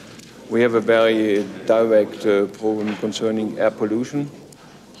 We have a very direct program concerning air pollution.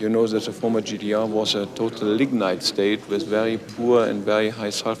 You know that the former GDR was a total lignite state with very poor and very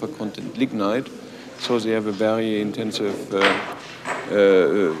high sulfur content lignite. So they have a very intensive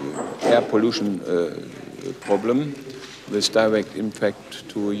air pollution problem with direct impact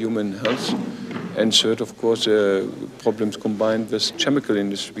to human health. And third, of course, problems combined with chemical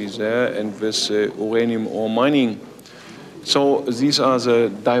industries there and with uranium ore mining. So these are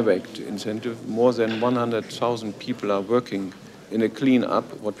the direct incentive. More than 100,000 people are working in a clean-up,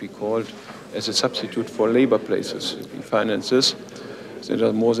 what we called as a substitute for labor places. We finance this. There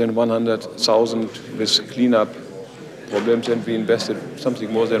are more than 100,000 with clean-up problems, and we invested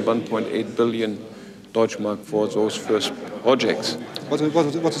something more than 1.8 billion Deutschmark for those first projects. What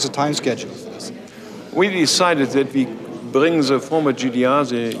is the time schedule for this? We decided that we bring the former GDR,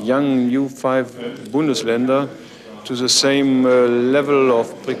 the young new 5 Bundesländer, to the same level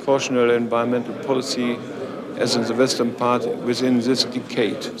of precautionary environmental policy as in the western part within this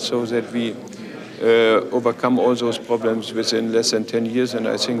decade, so that we overcome all those problems within less than 10 years, and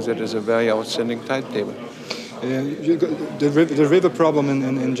I think that is a very outstanding timetable. The river problem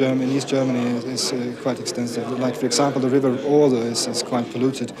in Germany, in East Germany is quite extensive. Like, for example, the river Oder is quite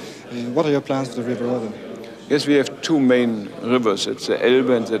polluted. What are your plans for the river Oder? Yes, we have 2 main rivers. It's the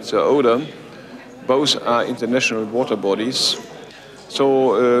Elbe and it's the Oder. Both are international water bodies.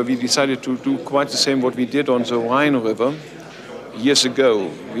 So we decided to do quite the same what we did on the Rhine River years ago.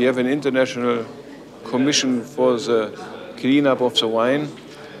 We have an international commission for the cleanup of the Rhine,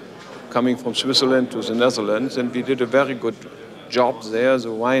 coming from Switzerland to the Netherlands, and we did a very good job there. The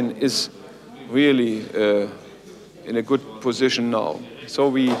Rhine is really in a good position now. So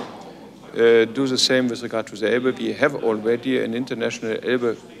we do the same with regard to the Elbe. We have already an international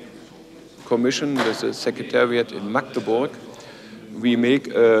Elbe commission with a secretariat in Magdeburg. We make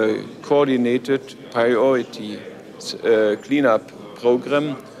a coordinated priority cleanup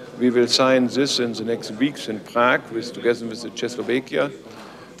program. We will sign this in the next weeks in Prague, together with the Czechoslovakia,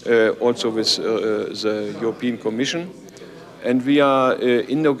 also with the European Commission. And we are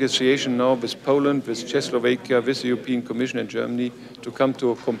in negotiation now with Poland, with Czechoslovakia, with the European Commission and Germany to come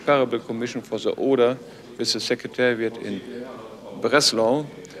to a comparable commission for the Oder with the secretariat in Breslau.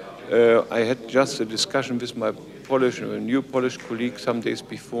 I had just a discussion with my new Polish colleague some days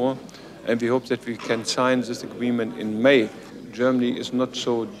before, and we hope that we can sign this agreement in May. Germany is not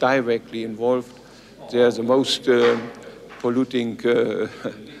so directly involved. There the most polluting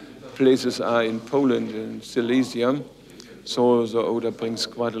places are in Poland and Silesia, so the Oder brings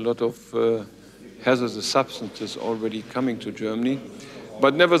quite a lot of hazardous substances already coming to Germany.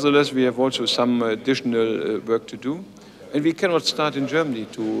 But nevertheless, we have also some additional work to do. And we cannot start in Germany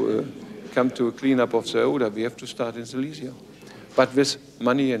to come to a cleanup of the Oder. We have to start in Silesia, but with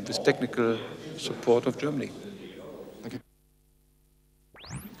money and with technical support of Germany. Okay.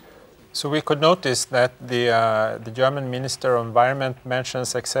 So we could notice that the German Minister of Environment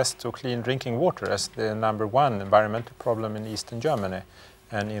mentions access to clean drinking water as the #1 environmental problem in Eastern Germany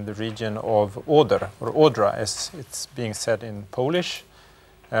and in the region of Oder, or Odra as it's being said in Polish.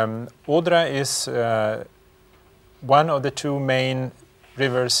 Odra is one of the 2 main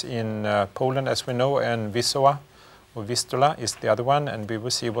rivers in Poland, as we know, and Wisła, or Vistula, is the other one, and we will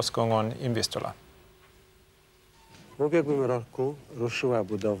see what's going on in Vistula. W ubiegłym roku ruszyła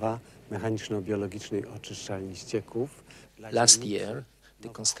budowa mechaniczno-biologicznej oczyszczalni ścieków. Last year, the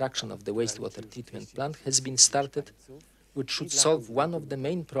construction of the wastewater treatment plant has been started, which should solve one of the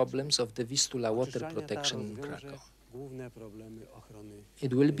main problems of the Vistula water protection in Krakow.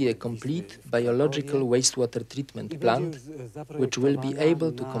 It will be a complete biological wastewater treatment plant, which will be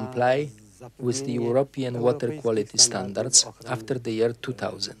able to comply with the European water quality standards after the year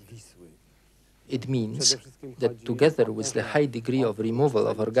 2000. It means that together with the high degree of removal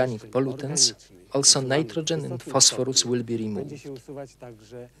of organic pollutants, also nitrogen and phosphorus will be removed.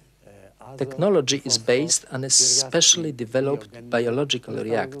 Technology is based on a specially developed biological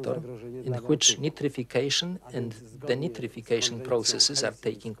reactor in which nitrification and denitrification processes are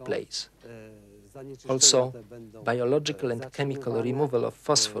taking place. Also, biological and chemical removal of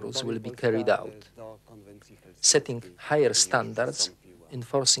phosphorus will be carried out. Setting higher standards,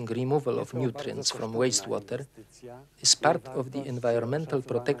 enforcing removal of nutrients from wastewater is part of the environmental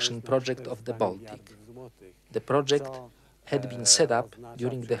protection project of the Baltic. The project had been set up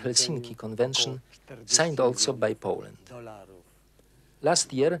during the Helsinki Convention, signed also by Poland.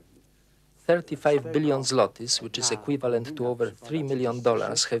 Last year, 35 billion zlotys, which is equivalent to over $3 million,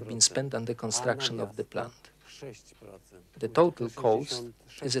 have been spent on the construction of the plant. The total cost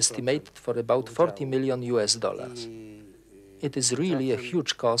is estimated for about $40 million US. It is really a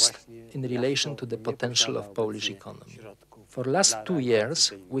huge cost in relation to the potential of Polish economy. For the last 2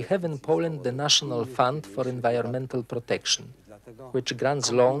 years, we have in Poland the National Fund for Environmental Protection, which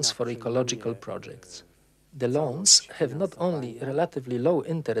grants loans for ecological projects. The loans have not only relatively low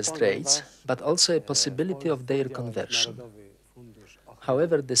interest rates, but also a possibility of their conversion.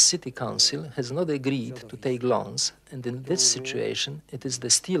 However, the City Council has not agreed to take loans, and in this situation, it is the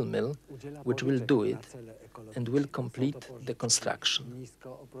steel mill which will do it and will complete the construction.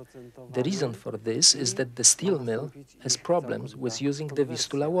 The reason for this is that the steel mill has problems with using the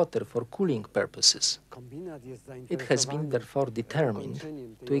Vistula water for cooling purposes. It has been therefore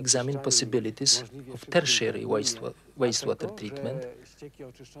determined to examine possibilities of tertiary wastewater treatment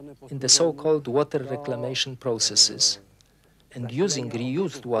in the so-called water reclamation processes and using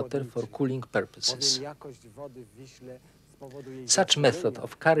reused water for cooling purposes. Such method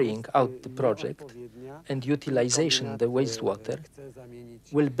of carrying out the project and utilization of the wastewater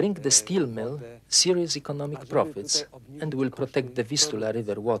will bring the steel mill serious economic profits and will protect the Vistula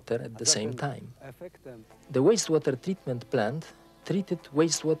river water at the same time. The wastewater treatment plant treated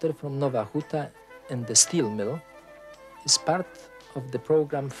wastewater from Nowa Huta and the steel mill is part of the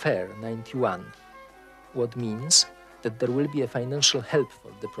program FAIR 91, what means that there will be a financial help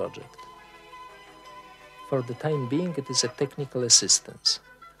for the project. For the time being, it is a technical assistance.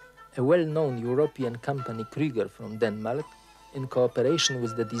 A well-known European company, Krüger from Denmark, in cooperation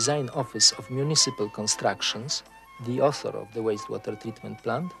with the Design Office of Municipal Constructions, the author of the wastewater treatment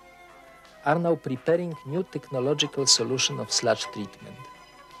plant, are now preparing new technological solution of sludge treatment.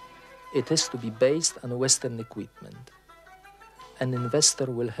 It is to be based on Western equipment. An investor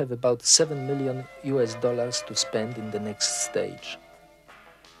will have about $7 million US to spend in the next stage.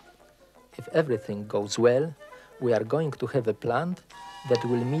 If everything goes well, we are going to have a plant that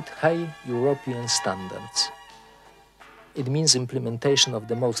will meet high European standards. It means implementation of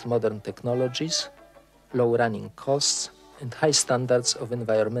the most modern technologies, low running costs, and high standards of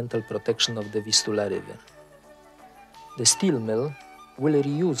environmental protection of the Vistula River. The steel mill will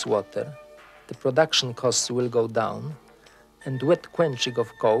reuse water, the production costs will go down, and wet quenching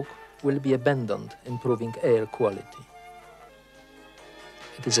of coke will be abandoned, improving air quality.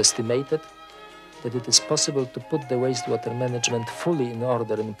 It is estimated that it is possible to put the wastewater management fully in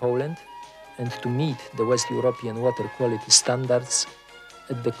order in Poland and to meet the West European water quality standards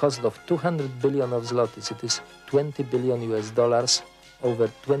at the cost of 200 billion of zlotys. It is $20 billion US over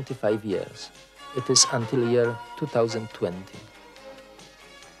 25 years. It is until year 2020.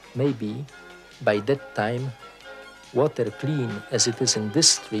 Maybe by that time, water clean as it is in this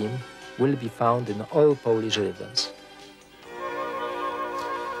stream will be found in all Polish rivers.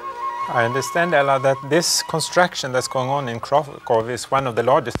 I understand, Ella, that this construction that's going on in Krakow is one of the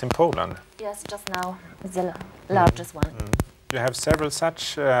largest in Poland. Yes, just now it's the largest one. You have several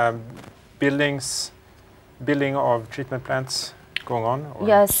such building of treatment plants going on? Or?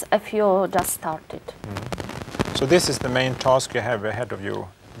 Yes, a few just started. So this is the main task you have ahead of you,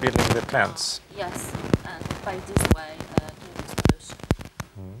 building the plants? Yes, and by this way,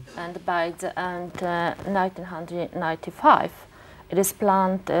 and by the end 1995, it is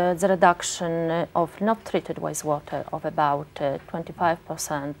planned the reduction of not treated wastewater of about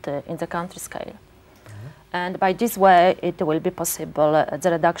 25% in the country scale. And by this way, it will be possible the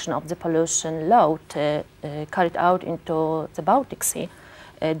reduction of the pollution load carried out into the Baltic Sea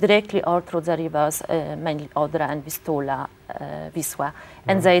directly or through the rivers, mainly Odra and Vistula, Wisła,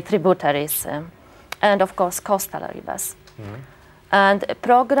 and their tributaries, and of course coastal rivers. And a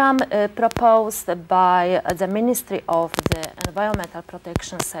program proposed by the Ministry of the Environmental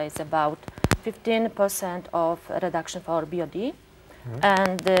Protection says about 15% of reduction for BOD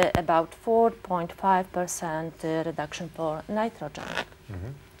and about 4.5% reduction for nitrogen.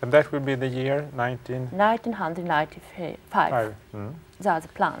 And that will be the year 1995. Those are the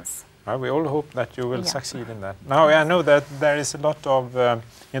plans. We all hope that you will succeed in that. Now, I know that there is a lot of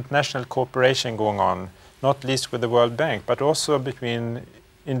international cooperation going on, not least with the World Bank, but also between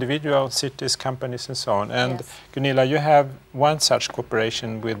individual cities, companies, and so on. And Gunilla, you have one such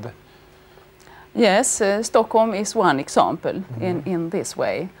cooperation with... Yes, Stockholm is one example in this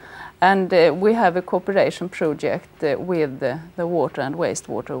way. And we have a cooperation project with the water and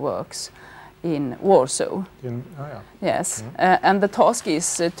wastewater works in Warsaw. Yes, and the task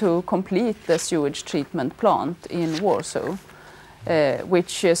is to complete the sewage treatment plant in Warsaw,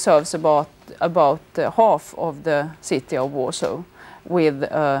 which serves about half of the city of Warsaw with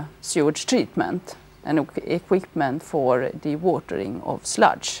sewage treatment and equipment for dewatering of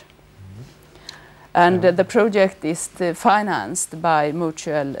sludge. And the project is financed by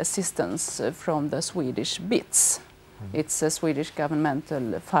mutual assistance from the Swedish BITS. It's a Swedish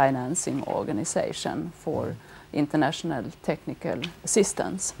governmental financing organization for international technical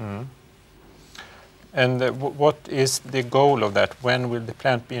assistance. And what is the goal of that? When will the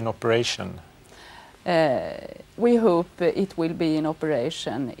plant be in operation? We hope it will be in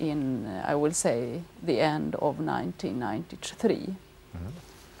operation in, I will say, the end of 1993.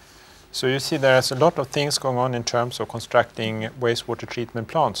 So you see there's a lot of things going on in terms of constructing wastewater treatment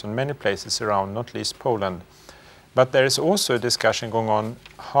plants in many places around, not least Poland. But there is also a discussion going on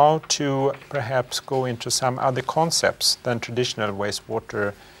how to perhaps go into some other concepts than traditional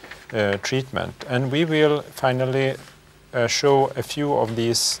wastewater treatment. And we will finally show a few of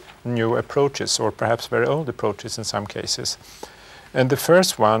these new approaches, or perhaps very old approaches in some cases. And the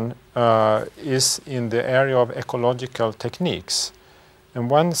first one is in the area of ecological techniques. And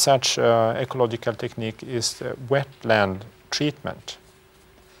one such ecological technique is wetland treatment.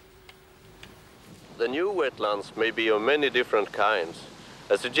 The new wetlands may be of many different kinds.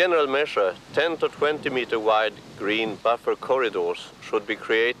 As a general measure, 10 to 20 meter wide green buffer corridors should be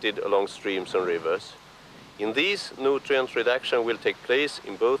created along streams and rivers. In these, nutrient reduction will take place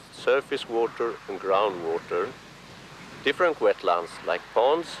in both surface water and groundwater. Different wetlands like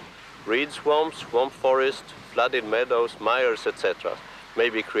ponds, reed swamps, swamp forest, flooded meadows, mires, etc. may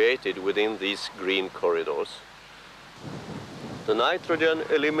be created within these green corridors. The nitrogen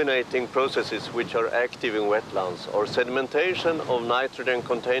eliminating processes which are active in wetlands are sedimentation of nitrogen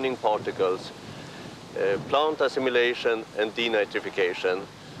containing particles, plant assimilation and denitrification.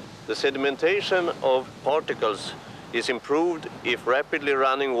 The sedimentation of particles is improved if rapidly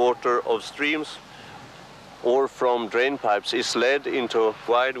running water of streams or from drain pipes is led into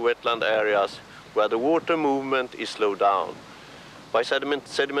wide wetland areas where the water movement is slowed down. By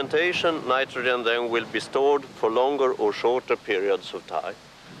sedimentation, nitrogen then will be stored for longer or shorter periods of time.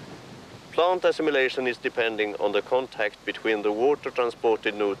 Plant assimilation is depending on the contact between the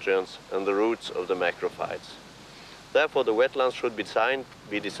water-transported nutrients and the roots of the macrophytes. Therefore, the wetlands should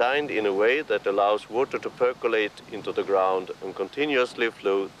be designed in a way that allows water to percolate into the ground and continuously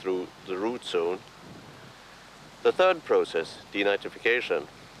flow through the root zone. The third process, denitrification,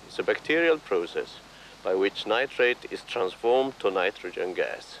 is a bacterial process by which nitrate is transformed to nitrogen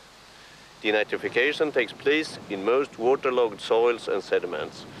gas. Denitrification takes place in most waterlogged soils and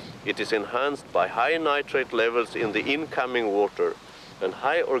sediments. It is enhanced by high nitrate levels in the incoming water and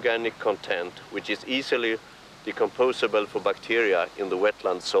high organic content, which is easily decomposable for bacteria in the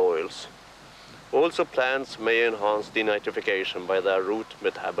wetland soils. Also, plants may enhance denitrification by their root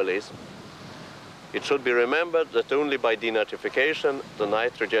metabolism. It should be remembered that only by denitrification the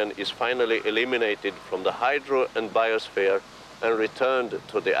nitrogen is finally eliminated from the hydro and biosphere and returned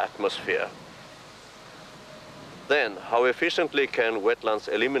to the atmosphere. Then, how efficiently can wetlands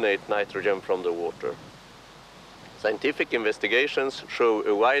eliminate nitrogen from the water? Scientific investigations show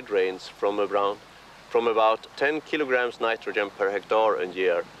a wide range from about 10 kilograms nitrogen per hectare and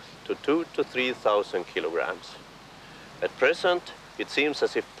year to 2,000 to 3,000 kilograms. At present, it seems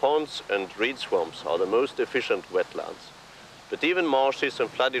as if ponds and reed swamps are the most efficient wetlands. But even marshes and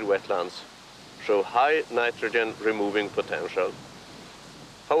flooded wetlands show high nitrogen removing potential.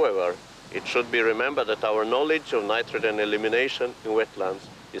 However, it should be remembered that our knowledge of nitrogen elimination in wetlands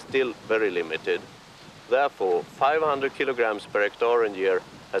is still very limited. Therefore, 500 kilograms per hectare and year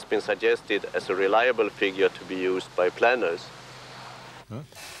has been suggested as a reliable figure to be used by planners.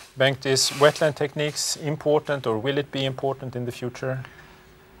 Bengt, is wetland techniques important, or will it be important in the future?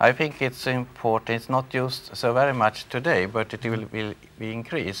 I think it's important. It's not used so very much today, but it will be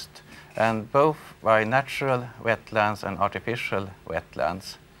increased. And both by natural wetlands and artificial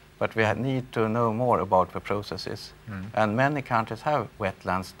wetlands. But we need to know more about the processes. And many countries have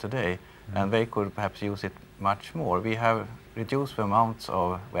wetlands today, and they could perhaps use it much more. We have reduce the amounts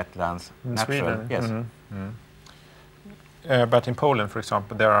of wetlands in natural. Sweden? Yes. But in Poland, for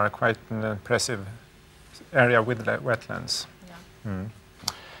example, there are quite an impressive area with wetlands. Yeah.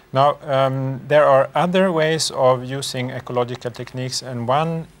 Now, there are other ways of using ecological techniques, and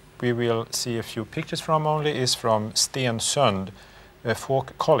one we will see a few pictures from only is from Stensund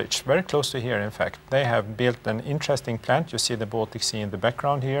Folk College, very close to here in fact. They have built an interesting plant. You see the Baltic Sea in the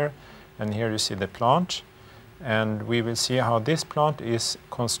background here, and here you see the plant. And we will see how this plant is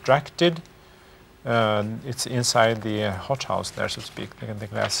constructed. It's inside the hothouse there, so to speak, the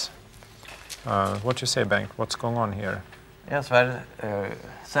glass. What do you say, Bengt? What's going on here? Yes, well,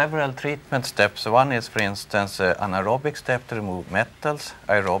 several treatment steps. One is, for instance, an anaerobic step to remove metals,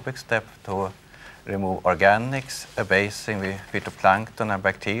 aerobic step to remove organics, a basing with phytoplankton and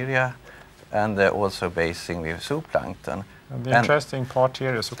bacteria, and also basing with zooplankton. And the interesting part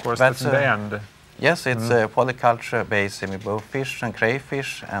here is, of course, that's the end. Yes, it's a polyculture basing with both fish and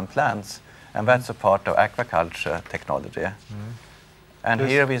crayfish and plants, and that's a part of aquaculture technology. And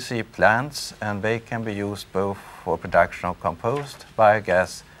here we see plants, and they can be used both for production of compost,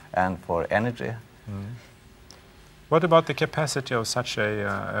 biogas, and for energy. What about the capacity of such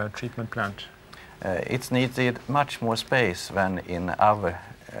a treatment plant? It's needed much more space than in our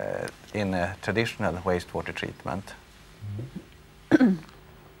traditional wastewater treatment.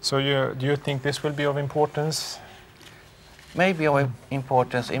 So do you think this will be of importance? Maybe of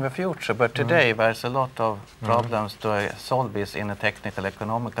importance in the future, but today there's a lot of problems to solve this in a technical,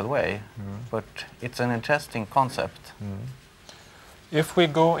 economical way. But it's an interesting concept. If we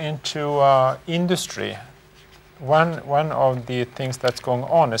go into industry, one of the things that's going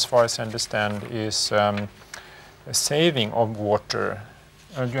on, as far as I understand, is saving of water.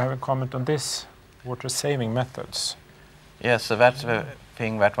 Do you have a comment on this? Water saving methods? Yes, so that's the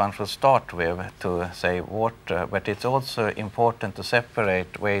thing that one should start with, to save water, but it's also important to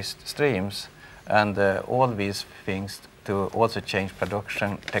separate waste streams, and all these things to also change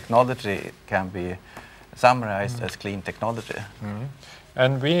production technology can be summarized as clean technology.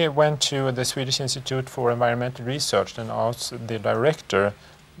 And we went to the Swedish Institute for Environmental Research and asked the director,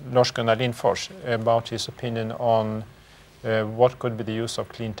 Lars Lindfors, about his opinion on what could be the use of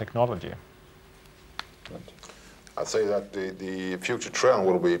clean technology. I'd say that the future trend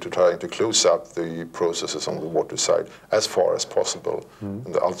will be to try to close up the processes on the water side as far as possible. And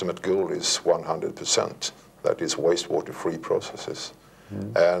the ultimate goal is 100%. That is wastewater-free processes.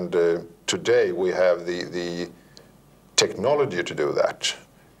 And today we have the technology to do that,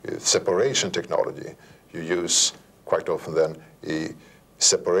 separation technology. You use quite often then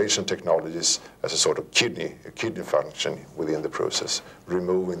separation technologies as a sort of kidney function within the process,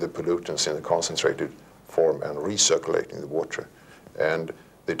 removing the pollutants in the concentrated form and recirculating the water. And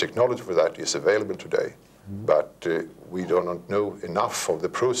the technology for that is available today, but we do not know enough of the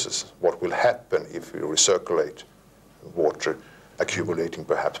process, what will happen if we recirculate water, accumulating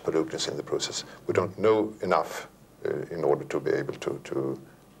perhaps pollutants in the process. We don't know enough in order to be able to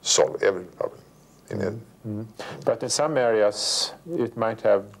solve every problem. But in some areas it might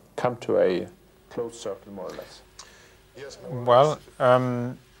have come to a closed circle, more or less. Yes, well,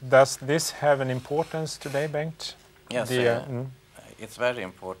 does this have an importance today, Bengt? Yes, it's very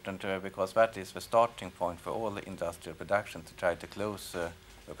important because that is the starting point for all the industrial production, to try to close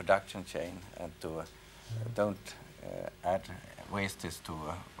the production chain and to don't add wastes to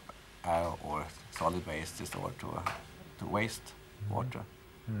air or solid wastes or to waste water.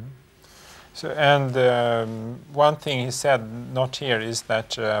 So, and one thing he said, not here, is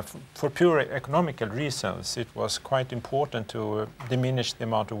that for pure economical reasons it was quite important to diminish the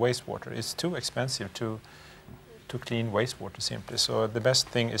amount of wastewater. It's too expensive to clean wastewater simply, so the best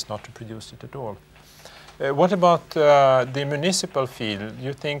thing is not to produce it at all. What about the municipal field? Do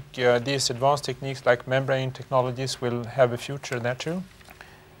you think these advanced techniques like membrane technologies will have a future there too?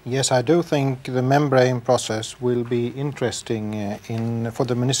 Yes, I do think the membrane process will be interesting for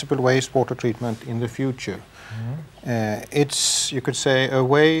the municipal wastewater treatment in the future. It's, you could say, a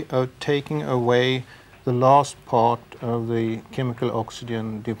way of taking away the last part of the chemical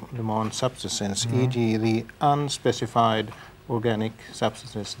oxygen demand substances, e.g. the unspecified organic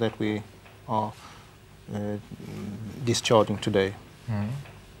substances that we are discharging today.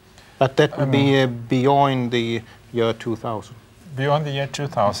 But that will be beyond the year 2000. Beyond the year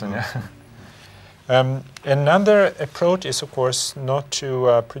 2000, yeah. Another approach is, of course, not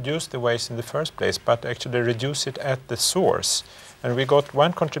to produce the waste in the first place, but actually reduce it at the source. And we got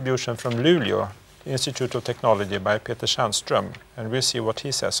one contribution from Luleå Institute of Technology by Peter Sandström, and we'll see what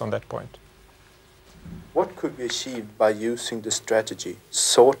he says on that point. What could be achieved by using the strategy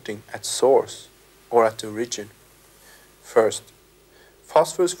sorting at source or at origin? First,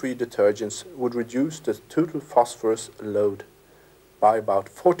 phosphorus-free detergents would reduce the total phosphorus load by about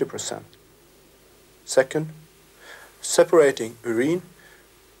 40%. Second, separating urine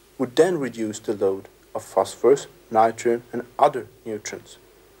would then reduce the load of phosphorus, nitrogen and other nutrients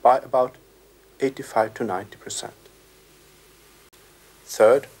by about 85 to 90%.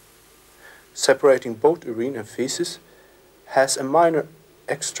 Third, separating both urine and feces has a minor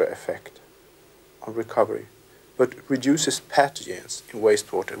extra effect on recovery, but reduces pathogens in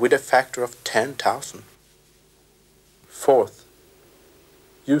wastewater with a factor of 10,000. Fourth,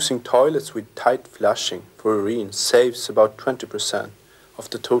 using toilets with tight flushing for urine saves about 20% of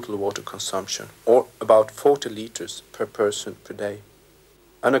the total water consumption, or about 40 liters per person per day.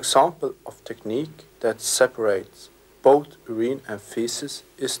 An example of technique that separates both urine and feces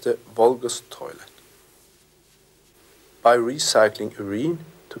is the Volgus toilet. By recycling urine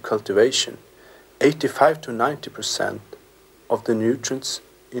to cultivation, 85 to 90% of the nutrients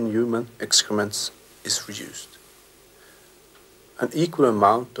in human excrements is reused. An equal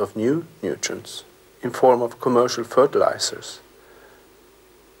amount of new nutrients in form of commercial fertilizers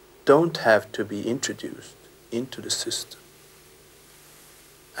don't have to be introduced into the system.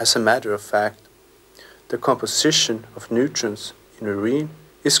 As a matter of fact, the composition of nutrients in urine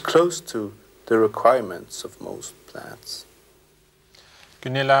is close to the requirements of most plants.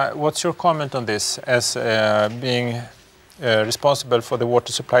 Gunilla, what's your comment on this as being responsible for the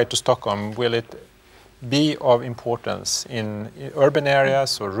water supply to Stockholm? Will it be of importance in urban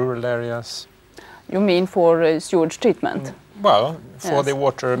areas or rural areas? You mean for sewage treatment? Well, for yes. the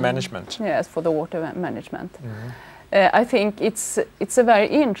water management. Yes, for the water management. I think it's a very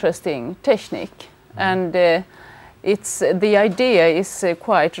interesting technique, and the idea is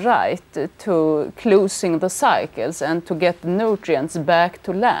quite right to closing the cycles and to get the nutrients back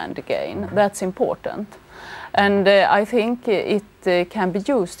to land again. That's important, and I think it can be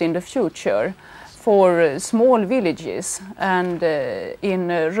used in the future for small villages and in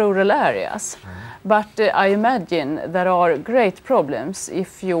rural areas. But I imagine there are great problems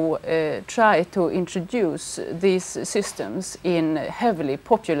if you try to introduce these systems in heavily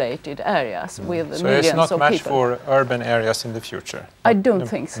populated areas with millions of people. So it's not much for urban areas in the future? I don't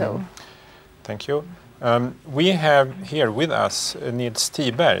think so. Thank you. We have here with us Nils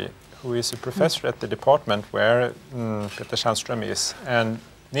Tiberg, who is a professor at the department where Peter Sandström is. And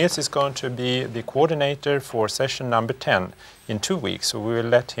Nils is going to be the coordinator for session number 10 in 2 weeks, so we will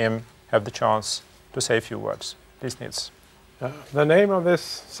let him have the chance to say a few words. Please, Nils. The name of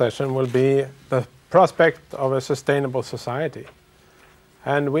this session will be The Prospect of a Sustainable Society.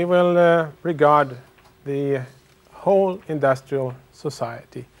 And we will regard the whole industrial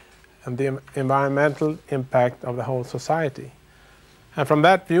society and the environmental impact of the whole society. And from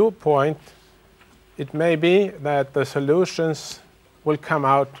that viewpoint, it may be that the solutions will come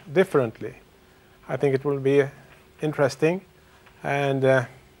out differently. I think it will be interesting, and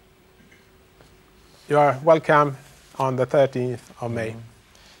you are welcome on the 13th of May.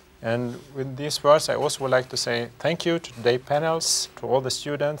 And with these words, I also would like to say thank you to today's panels, to all the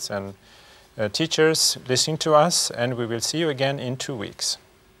students and teachers listening to us, and we will see you again in 2 weeks.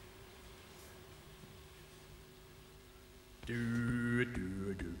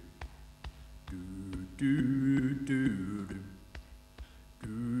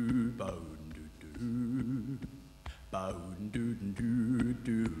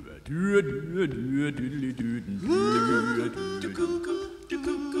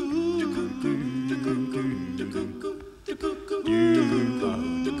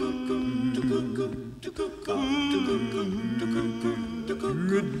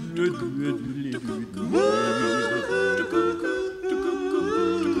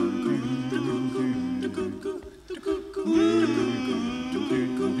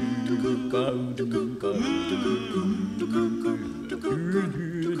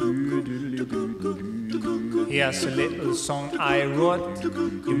 Here's a little song I wrote.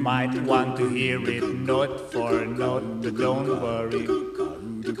 You might want to hear it note for note, but don't worry.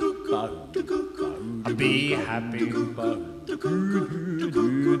 Be happy.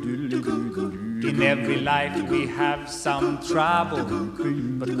 In every life we have some trouble,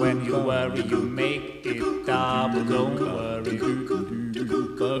 but when you worry you make it double. Don't worry.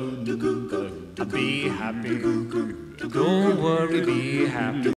 Be happy. Don't worry, be happy.